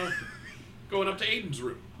to Aiden's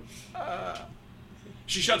room.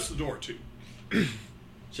 She shuts the door too.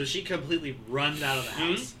 So she completely runs out of the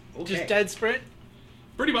house. Okay. Just dead sprint?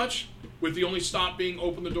 Pretty much, with the only stop being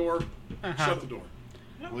open the door, shut the door.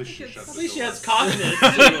 At least she shut At the least she door. has confidence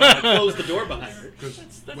to close the door behind her. Because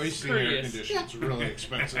That's wasting air curious. conditioning is really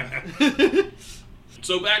expensive.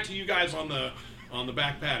 So back to you guys on the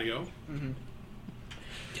back patio.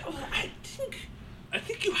 Oh, I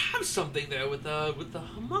think you have something there with the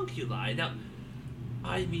homunculi. Now,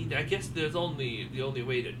 I mean, I guess the only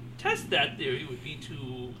way to test that theory would be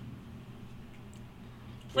to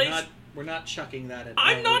place. We're not chucking that at.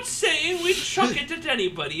 I'm not saying we chuck it at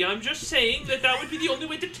anybody. I'm just saying that would be the only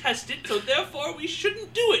way to test it. So therefore, we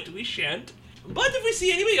shouldn't do it. We shan't. But if we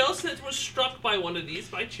see anybody else that was struck by one of these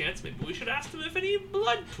by chance, maybe we should ask them if any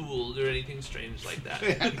blood pooled or anything strange like that.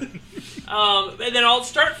 And then I'll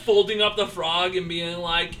start folding up the frog and being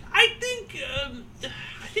like, I think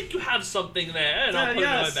you have something there, and I'll put it in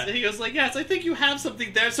my Yes. bag. And he goes like, yes, I think you have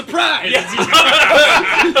something there. Surprise!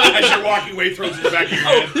 As you're walking away, throws it in the back of your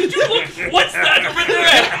Oh, head. did you look? What's that over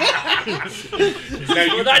there?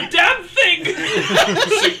 Now Oh, that damn thing!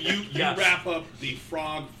 So you Yes. wrap up the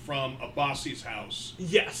frog from Abbasi's house.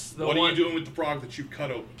 Yes, the What one. are you doing with the frog that you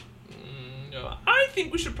cut open? I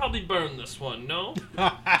think we should probably burn this one, no?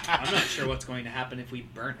 I'm not sure what's going to happen if we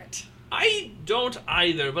burn it. I don't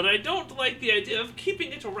either, but I don't like the idea of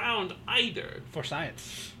keeping it around either. For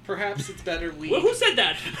science. Perhaps it's better we. Well, who said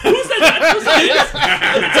that? Who said that? For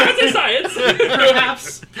science. Someone say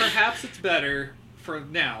science. Perhaps it's better for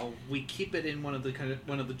now we keep it in one of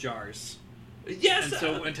the jars. Yes. And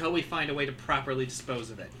so until we find a way to properly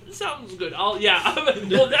dispose of it. Sounds good. Well,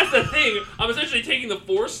 that's the thing. I'm essentially taking the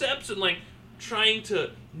forceps and trying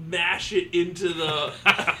to mash it into the.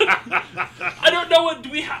 I don't know what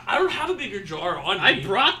do we have. I don't have a bigger jar on me. I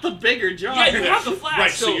brought the bigger jar. Yeah, you have the flask.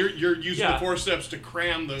 Right, so you're using yeah. the forceps to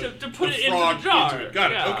cram the To put the it into frog the jar. into it.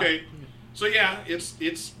 Got Yeah. it. Okay. So yeah,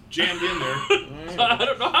 it's jammed in there. I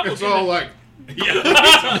don't know how. It's all like,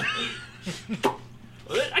 Yeah.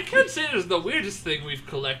 I can't say it is the weirdest thing we've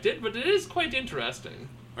collected, but it is quite interesting.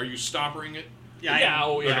 Are you stoppering it? Yeah.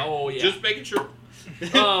 Oh yeah. Okay. Oh yeah. Just making sure.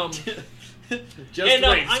 Just And, wait,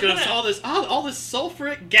 I'm it's gonna gonna- all this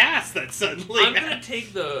sulfuric gas that suddenly. I'm gonna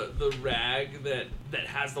take the rag that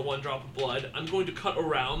has the one drop of blood. I'm going to cut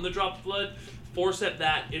around the drop of blood, forcep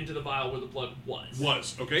that into the vial where the blood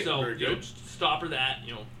was. Okay. So very good. stopper that.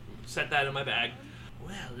 Set that in my bag.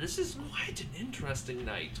 Well, this is quite an interesting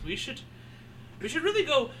night. We should really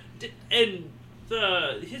go. And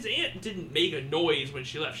his aunt didn't make a noise when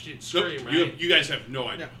she left. She didn't Nope, scream, right? you guys have no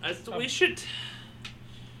idea.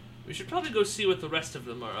 We should probably go see what the rest of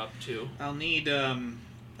them are up to. I'll need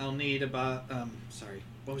about sorry,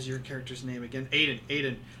 what was your character's name again?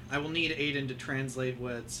 Aiden. I will need Aiden to translate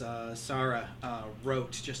what Sarah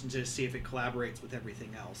wrote, just to see if it collaborates with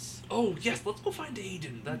everything else. Oh yes, let's go find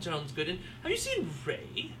Aiden. That sounds good. And have you seen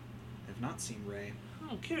Ray? I've not seen Ray.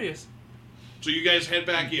 Oh, curious. So you guys head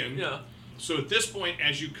back in. Yeah. So at this point,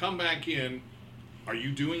 as you come back in, are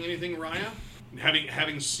you doing anything, Raya?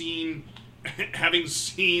 Having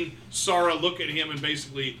seen Sarah look at him and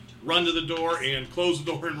basically run to the door and close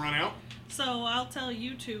the door and run out? So I'll tell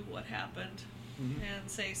you two what happened and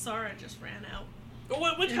say Sarah just ran out Oh,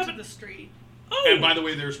 what into happened? the street. Oh, And by the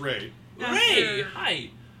way, there's Ray. Ray. After- Hi.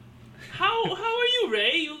 How are you,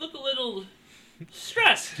 Ray? You look a little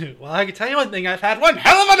Stress. Well, I can tell you one thing. I've had one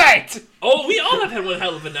hell of a night. Oh, we all have had one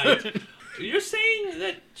hell of a night. You're saying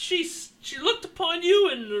that she looked upon you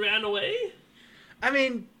and ran away? I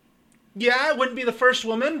mean, yeah, I wouldn't be the first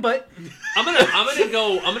woman, but I'm gonna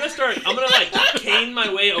like cane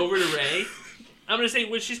my way over to Ray. I'm gonna say,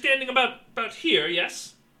 was she standing about here?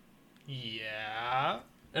 Yes. yeah.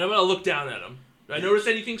 And I'm gonna look down at him. Do I notice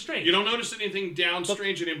anything strange? You don't notice anything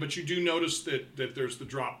strange in him, but you do notice that there's the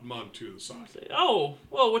dropped mug to the side. Say, oh,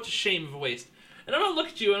 well, what a shame of a waste. And I'm gonna look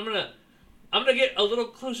at you, and I'm gonna get a little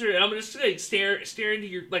closer, and I'm gonna just like stare into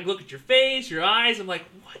your, like, look at your face, your eyes. I'm like,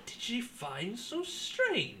 what did she find so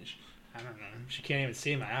strange? I don't know. She can't even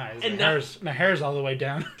see my eyes. And my hair's all the way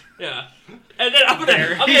down. Yeah. And then I'm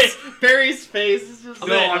gonna Barry's face is just.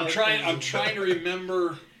 I'm trying to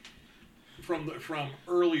remember from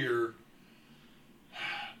earlier.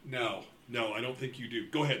 No, I don't think you do.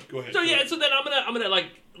 Go ahead. So yeah, so then I'm gonna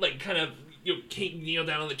like kind of kneel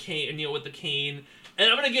down on the cane and kneel with the cane, and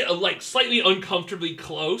I'm gonna get like slightly uncomfortably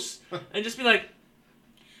close and just be like,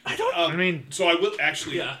 I don't. So I will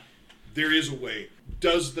actually. Yeah. There is a way.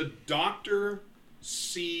 Does the doctor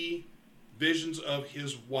see visions of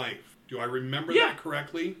his wife? Do I remember that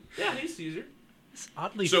correctly? Yeah, he's Caesar. This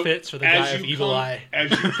oddly fits for the guy of evil eye.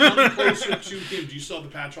 As you come closer to him, do you still have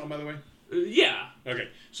the patch on, by the way? Yeah. Okay.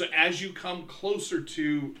 So as you come closer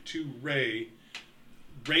to Ray's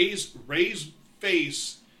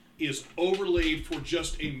face is overlaid for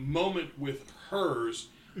just a moment with hers,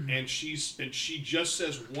 and she just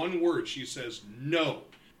says one word. She says no,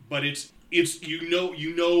 but it's you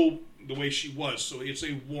know the way she was, so it's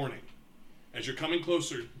a warning. As you're coming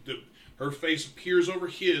closer, her face appears over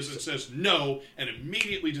his and says no, and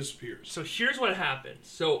immediately disappears. So here's what happened.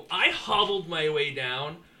 So I hobbled my way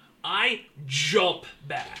down. I jump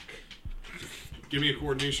back. Give me a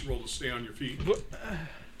coordination roll to stay on your feet.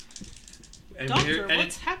 Doctor,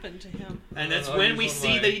 what's happened to him? And that's when we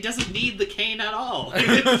see that he doesn't need the cane at all.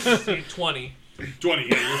 20. 20,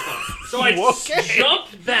 yeah, you're fine. So I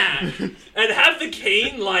jump back and have the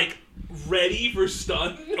cane, like, ready for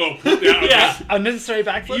stun. Oh, yeah. Yeah. Unnecessary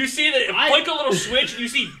backflip? You see that, flick a little switch, and you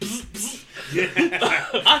see... Bzz,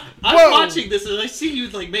 bzz. I'm watching this, and I see you,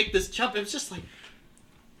 like, make this jump. It's just like...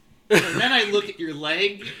 And then I look at your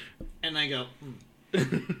leg, and I go,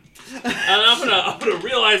 And I'm gonna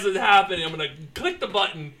realize it's happening. I'm gonna click the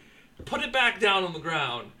button, put it back down on the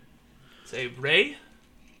ground, say, Ray?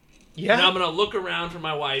 Yeah? And I'm gonna look around for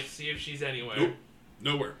my wife, see if she's anywhere. Nope.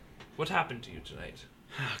 Nowhere. What happened to you tonight?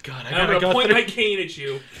 Oh, God, And I'm gonna point my cane at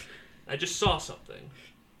you. I just saw something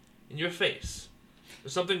in your face.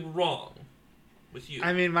 There's something wrong with you.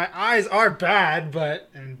 I mean, my eyes are bad, but...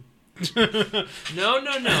 No.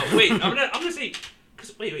 Wait, I'm gonna say,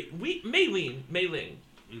 cause wait. Mei Ling.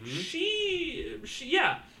 Mm-hmm. She.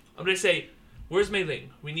 Yeah. I'm gonna say, where's Mei Ling?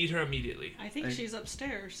 We need her immediately. I think she's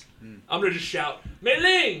upstairs. I'm gonna just shout, Mei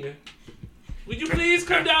Ling! Would you please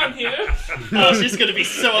come down here? oh, she's gonna be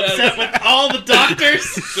so upset with all the doctors.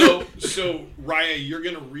 So Raya, you're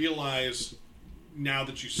gonna realize now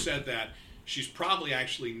that you said that she's probably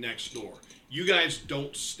actually next door. You guys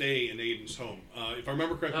don't stay in Aiden's home. If I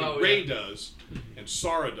remember correctly, Ray does, and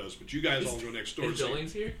Sarah does, but you guys all go next door. Is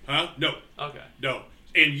Billings here? Huh? No. Okay. No.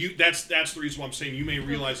 And that's the reason why I'm saying you may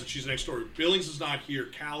realize that she's next door. Billings is not here.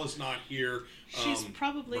 Cal is not here. She's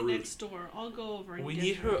probably next door. I'll go over and we get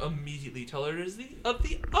need her immediately. Tell her it is of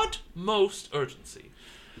the utmost urgency.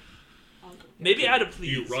 I'll go. Maybe add a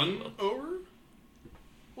please. Do you run over?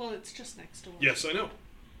 Well, it's just next door. Yes, I know.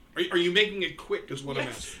 Are you making it quick is what I'm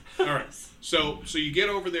asking. All right. So you get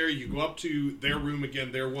over there, you go up to their room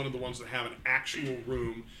again. They're one of the ones that have an actual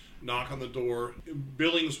room. Knock on the door.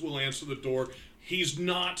 Billings will answer the door. He's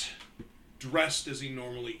not dressed as he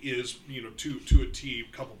normally is, to a T.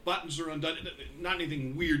 A couple buttons are undone. Not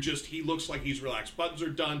anything weird, just he looks like he's relaxed. Buttons are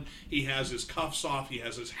done. He has his cuffs off. He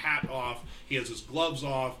has his hat off. He has his gloves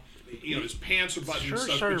off. His pants are buttoned and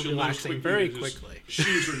stuff. Started relaxing very quickly.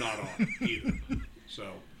 Shoes are not on either.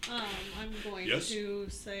 So... I'm going to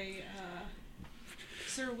say,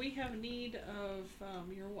 sir, we have need of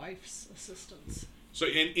your wife's assistance. So,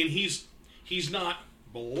 and he's not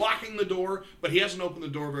blocking the door, but he hasn't opened the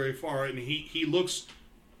door very far, and he looks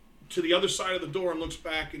to the other side of the door and looks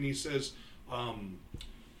back, and he says,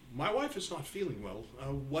 my wife is not feeling well.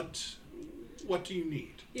 What do you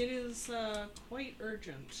need? It is quite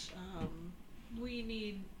urgent. We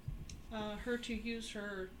need her to use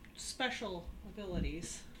her special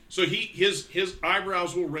abilities. So his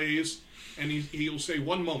eyebrows will raise, and he'll say,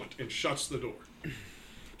 "1 moment," and shuts the door.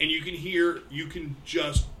 And you can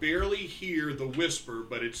just barely hear the whisper,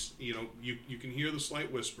 but it's, you can hear the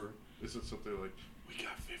slight whisper. Is it something like, "We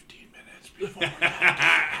got 15 minutes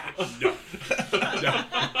No.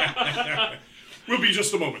 We'll be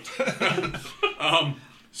just a moment.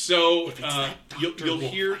 You'll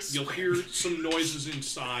hear some noises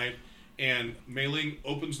inside, and Mei Ling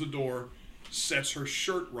opens the door, sets her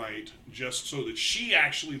shirt right, just so that she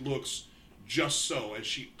actually looks just so, as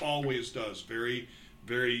she always does. Very,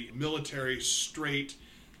 very military, straight,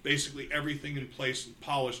 basically everything in place and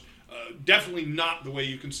polished. Definitely not the way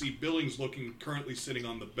you can see Billings looking currently sitting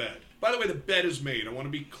on the bed. By the way, the bed is made. I want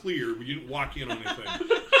to be clear. We didn't walk in on anything.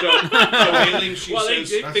 So Mei Ling, she says...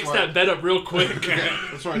 They fixed that bed up real quick.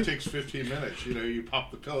 That's why it takes 15 minutes. You know, you pop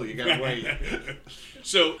the pill, you gotta wait.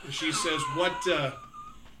 So she says,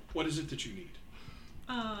 what is it that you need?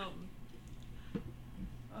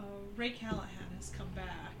 Ray Callahan has come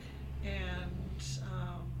back, and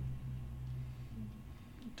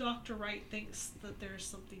Dr. Wright thinks that there's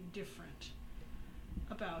something different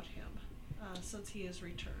about him since he has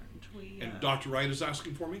returned. And Dr. Wright is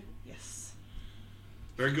asking for me? Yes.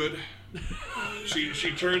 Very good. She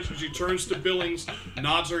turns to Billings,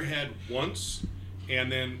 nods her head once,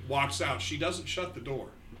 and then walks out. She doesn't shut the door.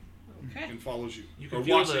 Okay. And follows you. You can or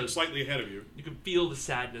feel walks in slightly ahead of you. You can feel the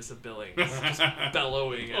sadness of Billings just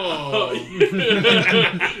bellowing out. Oh.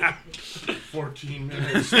 14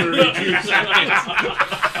 minutes, 32 seconds.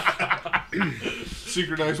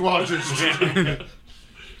 Synchronized watches.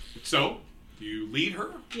 So, you lead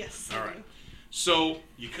her? Yes. All right. So,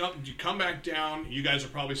 you come back down. You guys are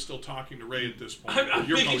probably still talking to Ray at this point. I'm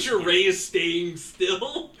You're making probably sure Ray is staying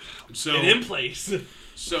still so, and in place.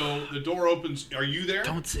 So, the door opens. Are you there?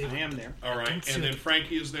 Don't say I am there. All right. Don't And then say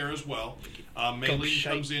Frankie is there as well. Mei Go Ling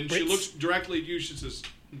shite comes in. Brits. She looks directly at you. She says,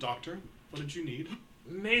 Doctor, what did you need?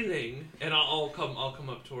 Mei Ling, and I'll come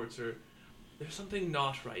up towards her. There's something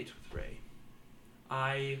not right with Ray.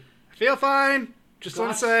 I feel fine. Just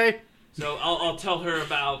want to say. So I'll tell her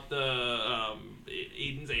about the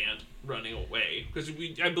Aiden's aunt running away, because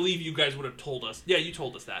I believe you guys would have told us. Yeah, you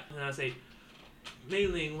told us that. And I say, Mei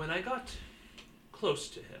Ling, when I got close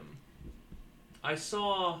to him, I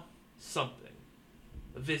saw something,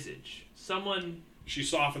 a visage, someone. She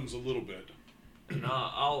softens a little bit. And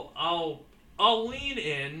I'll lean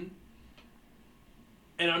in,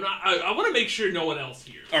 and I'm not. I want to make sure no one else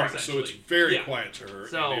hears. All right, so it's very quiet to her,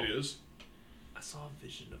 So, and it is. I saw a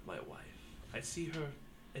vision of my wife. I see her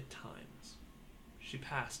at times. She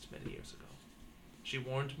passed many years ago. She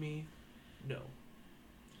warned me, no.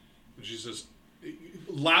 And she says,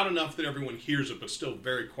 loud enough that everyone hears it, but still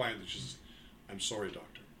very quiet. That she says, "I'm sorry,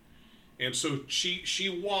 Doctor." And so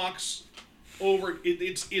she walks over.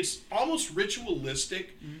 It's almost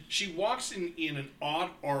ritualistic. Mm-hmm. She walks in an odd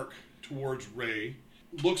arc towards Ray,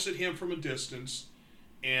 looks at him from a distance,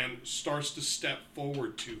 and starts to step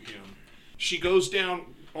forward to him. She goes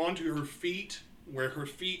down onto her feet, where her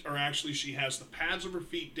feet are actually, she has the pads of her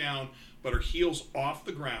feet down, but her heels off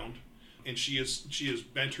the ground, and she has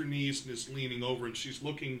bent her knees and is leaning over, and she's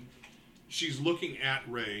looking at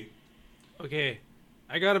Ray. Okay,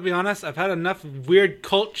 I gotta be honest. I've had enough weird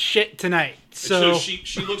cult shit tonight. So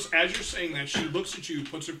she looks, as you're saying that, she looks at you,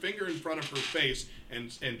 puts her finger in front of her face, and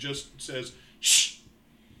just says, "Shh."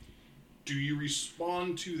 Do you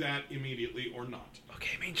respond to that immediately or not?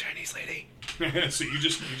 Okay, mean Chinese lady. So you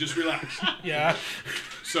just relax. Yeah.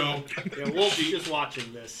 So Wolf's just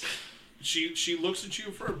watching this. She looks at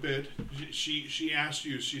you for a bit. She asks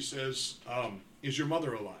you. She says, "Is your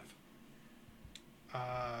mother alive?"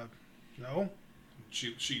 No.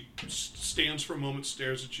 She stands for a moment,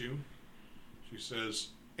 stares at you. She says,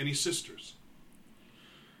 "Any sisters?"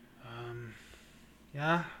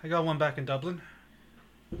 Yeah, I got one back in Dublin.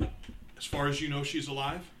 As far as you know, she's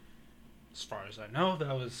alive? As far as I know,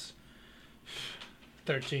 that was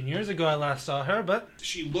 13 years ago I last saw her, but...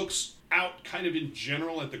 She looks out kind of in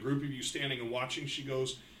general at the group of you standing and watching. She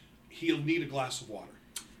goes, "He'll need a glass of water."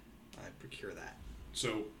 I procure that.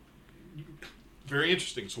 So, very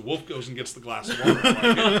interesting. So Wolf goes and gets the glass of water.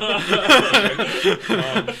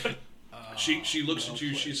 She looks at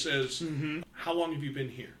you. She says, "How long have you been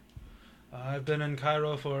here?" I've been in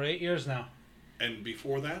Cairo for 8 years now. And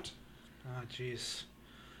before that? Oh, jeez.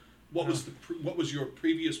 What was your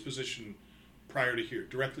previous position prior to here,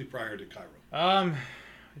 directly prior to Cairo? I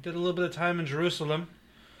did a little bit of time in Jerusalem.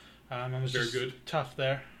 I was Very just good. Tough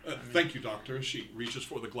there. Thank you, Doctor. She reaches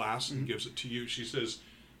for the glass and gives it to you. She says,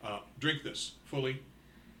 "Drink this fully."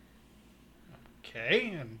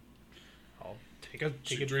 Okay, and I'll take a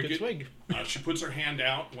drink good it. swig. She puts her hand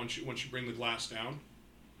out once you bring the glass down.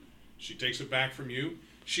 She takes it back from you.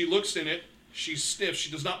 She looks in it. She sniffs.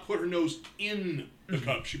 She does not put her nose in the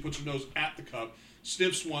cup. She puts her nose at the cup,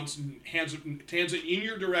 sniffs once, and hands it in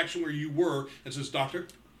your direction where you were, and says, "Doctor."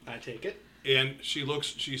 I take it. And she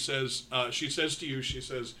says to you,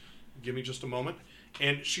 give me just a moment.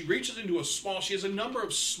 And she reaches into she has a number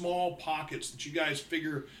of small pockets that you guys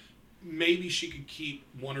figure maybe she could keep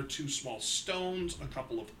 1 or 2 small stones, a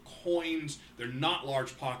couple of coins. They're not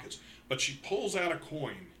large pockets. But she pulls out a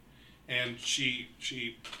coin, and she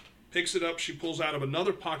picks it up. She pulls out of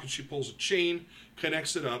another pocket. She pulls a chain,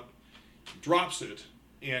 connects it up, drops it,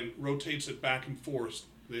 and rotates it back and forth.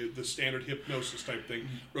 The standard hypnosis type thing.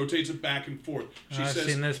 Rotates it back and forth. I've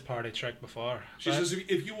seen this party trick before. She says,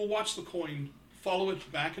 if you will watch the coin, follow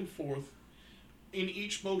it back and forth. In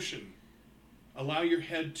each motion, allow your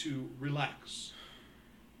head to relax.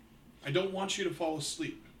 I don't want you to fall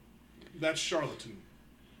asleep. That's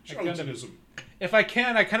charlatanism. If I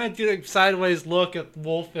can, I kind of do a sideways look at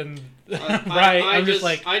Wolf and Wright.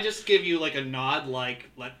 I just give you like a nod, like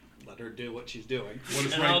let her do what she's doing.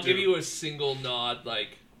 And I'll give you a single nod,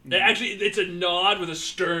 like. Actually, it's a nod with a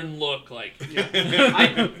stern look, like.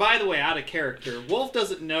 Yeah. By the way, out of character, Wolf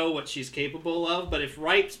doesn't know what she's capable of, but if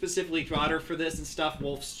Wright specifically brought her for this and stuff,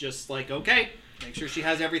 Wolf's just like, okay, make sure she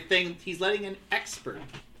has everything. He's letting an expert.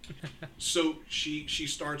 So she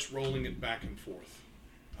starts rolling it back and forth.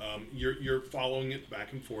 You're following it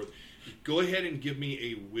back and forth. Go ahead and give me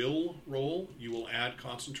a will roll. You will add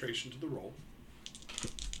concentration to the roll.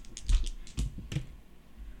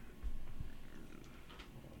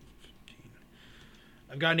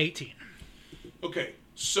 I've got an 18. Okay,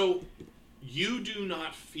 so you do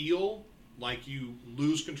not feel like you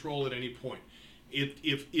lose control at any point.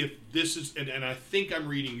 If this is, and I think I'm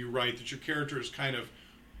reading you right, that your character is kind of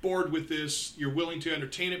bored with this, you're willing to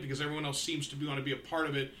entertain it because everyone else seems to want to be a part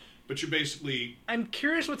of it, but you're basically... I'm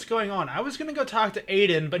curious what's going on. I was going to go talk to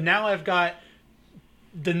Aiden, but now I've got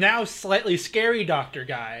the now slightly scary doctor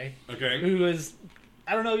guy. Okay. Who is...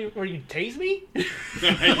 I don't know, were you tase me?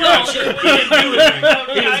 You're not sure. He didn't do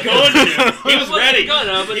anything. He was going to. He was ready.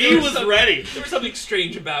 He was ready. There was something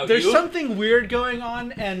strange about There's something weird going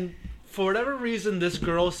on, and for whatever reason, this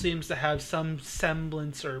girl seems to have some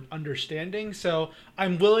semblance or understanding, so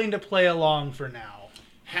I'm willing to play along for now.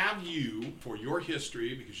 Have you, for your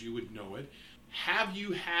history, because you would know it, have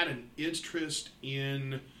you had an interest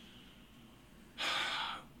in...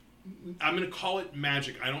 I'm going to call it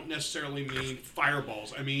magic. I don't necessarily mean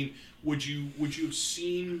fireballs. I mean, would you have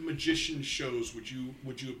seen magician shows? Would you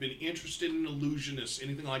have been interested in illusionists?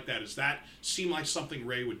 Anything like that? Does that seem like something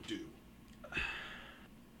Ray would do?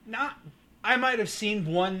 Not. I might have seen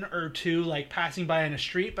 1 or 2 like passing by in a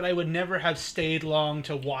street, but I would never have stayed long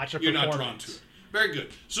to watch a performance. You're not drawn to it. Very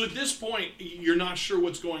good. So at this point, you're not sure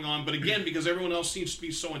what's going on, but again, because everyone else seems to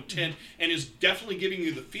be so intent and is definitely giving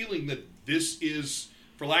you the feeling that this is,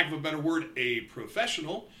 for lack of a better word, a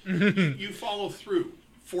professional, you follow through.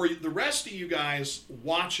 For the rest of you guys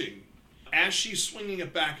watching, as she's swinging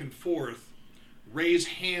it back and forth, Ray's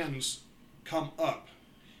hands come up.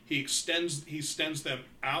 He extends them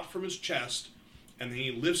out from his chest, and then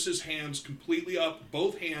he lifts his hands completely up,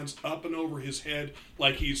 both hands up and over his head,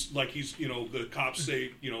 like he's, the cops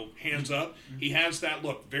say, hands up. He has that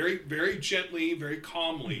look, very, very gently, very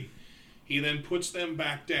calmly. He then puts them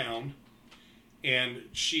back down. And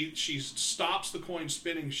she stops the coin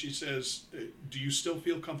spinning. She says, do you still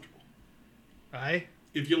feel comfortable? Aye.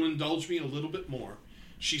 If you'll indulge me a little bit more.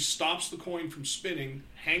 She stops the coin from spinning,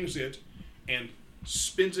 hangs it, and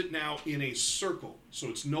spins it now in a circle. So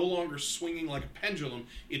it's no longer swinging like a pendulum.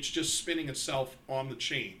 It's just spinning itself on the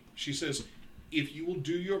chain. She says, if you will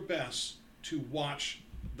do your best to watch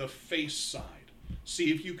the face side.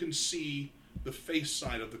 See if you can see the face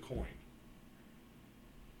side of the coin.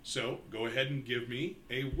 So go ahead and give me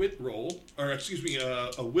a wit roll, or excuse me,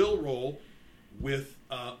 a will roll with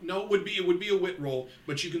it would be a wit roll,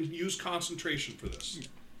 but you can use concentration for this.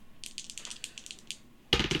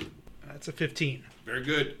 That's a 15. Very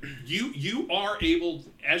good. You are able,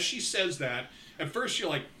 as she says that, at first you're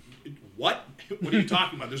like, what? What are you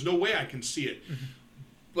talking about? There's no way I can see it.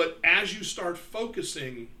 But as you start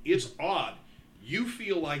focusing, it's odd. You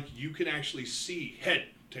feel like you can actually see head,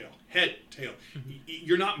 tail.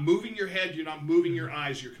 You're not moving your head, you're not moving your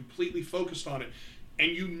eyes, you're completely focused on it.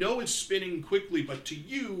 And you know it's spinning quickly, but to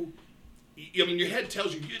you, I mean, your head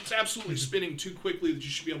tells you it's absolutely spinning too quickly that you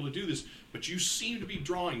should be able to do this, but you seem to be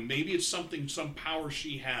drawing. Maybe it's some power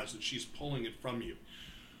she has that she's pulling it from you.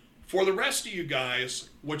 For the rest of you guys,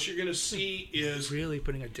 what you're going to see is... Really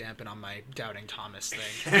putting a dampen on my Doubting Thomas thing.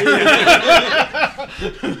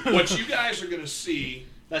 What you guys are going to see...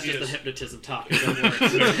 That's just the hypnotism topic.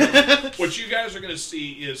 What you guys are going to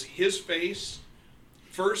see is his face.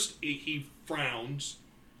 First, he frowns.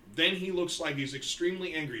 Then he looks like he's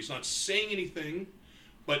extremely angry. He's not saying anything,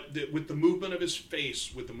 but with the movement of his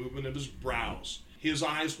face, with the movement of his brows, his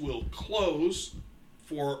eyes will close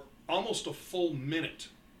for almost a full minute.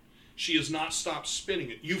 She has not stopped spinning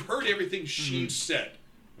it. You've heard everything she said,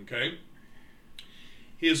 okay?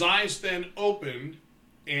 His eyes then open,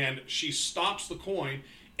 and she stops the coin,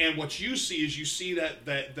 and what you see is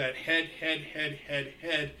that head,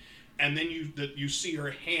 and then you see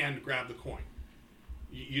her hand grab the coin.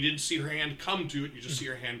 You didn't see her hand come to it, you just see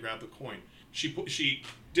her hand grab the coin. She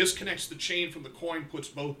disconnects the chain from the coin, puts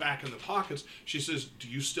both back in the pockets. She says, "Do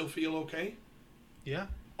you still feel okay?" Yeah.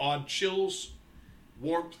 Odd chills,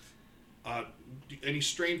 warmth, any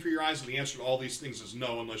strain for your eyes? And the answer to all these things is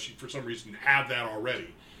no, unless you, for some reason, have that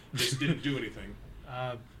already. This didn't do anything.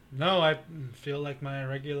 No, I feel like my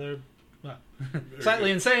regular,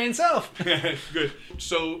 slightly insane self. Good.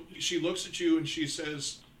 So she looks at you and she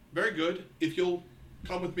says, "Very good. If you'll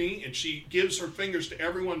come with me," and she gives her fingers to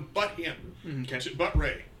everyone but him, but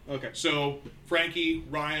Ray. Okay. So Frankie,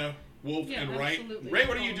 Raya, Wolf, and Wright. Absolutely. Ray,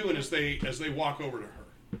 what are you doing as they walk over to her?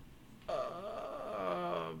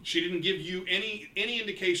 She didn't give you any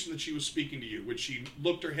indication that she was speaking to you when she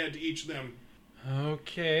looked her head to each of them.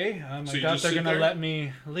 Okay, I So you doubt just they're sit gonna there? let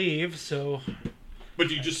me leave, so But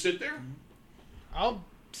do you just sit there? I'll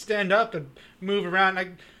stand up and move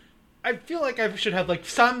around. I feel like I should have like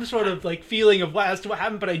some sort of like feeling of as to what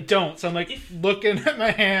happened, but I don't. So I'm like looking at my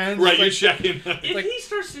hands. Right, you're like, checking. If he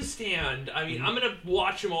starts to stand, I mean, I'm gonna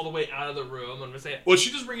watch him all the way out of the room. I'm gonna say, Well,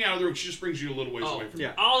 she doesn't bring you out of the room. She just brings you a little ways away from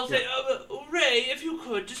yeah. I'll say, Ray, if you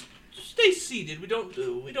could just stay seated. We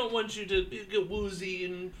don't want you to get woozy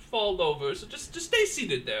and fall over. So just stay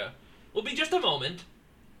seated there. We'll be just a moment.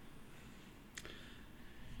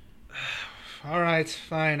 All right,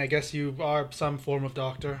 fine. I guess you are some form of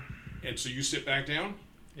doctor. And so you sit back down?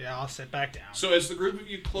 Yeah, I'll sit back down. So as the group of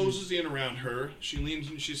you closes in around her, she leans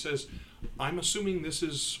and she says, "I'm assuming this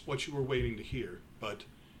is what you were waiting to hear, but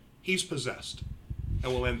he's possessed."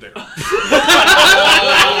 And we'll end there.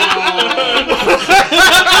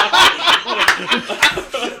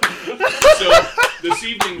 So this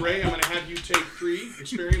evening, Ray, I'm going to have you take 3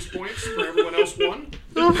 experience points for everyone else 1.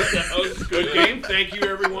 That was a good game. Thank you,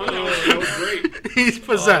 everyone. That was great. He's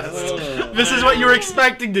possessed. This is what you were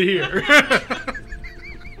expecting to hear.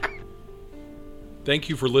 Thank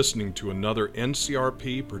you for listening to another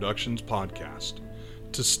NCRP Productions podcast.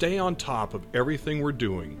 To stay on top of everything we're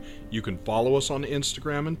doing, you can follow us on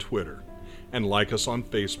Instagram and Twitter, and like us on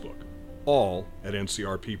Facebook, all at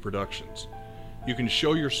NCRP Productions. You can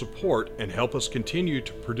show your support and help us continue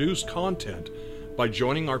to produce content by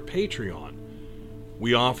joining our Patreon.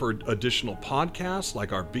 We offer additional podcasts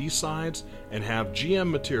like our B-sides and have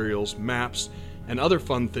GM materials, maps, and other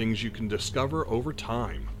fun things you can discover over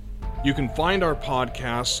time. You can find our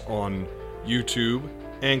podcasts on YouTube,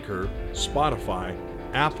 Anchor, Spotify,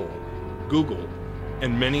 Apple, Google,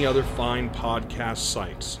 and many other fine podcast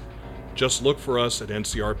sites. Just look for us at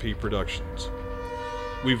NCRP Productions.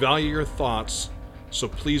 We value your thoughts, so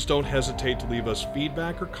please don't hesitate to leave us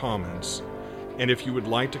feedback or comments. And if you would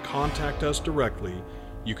like to contact us directly,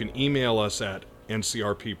 you can email us at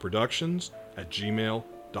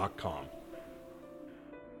ncrpproductions@gmail.com.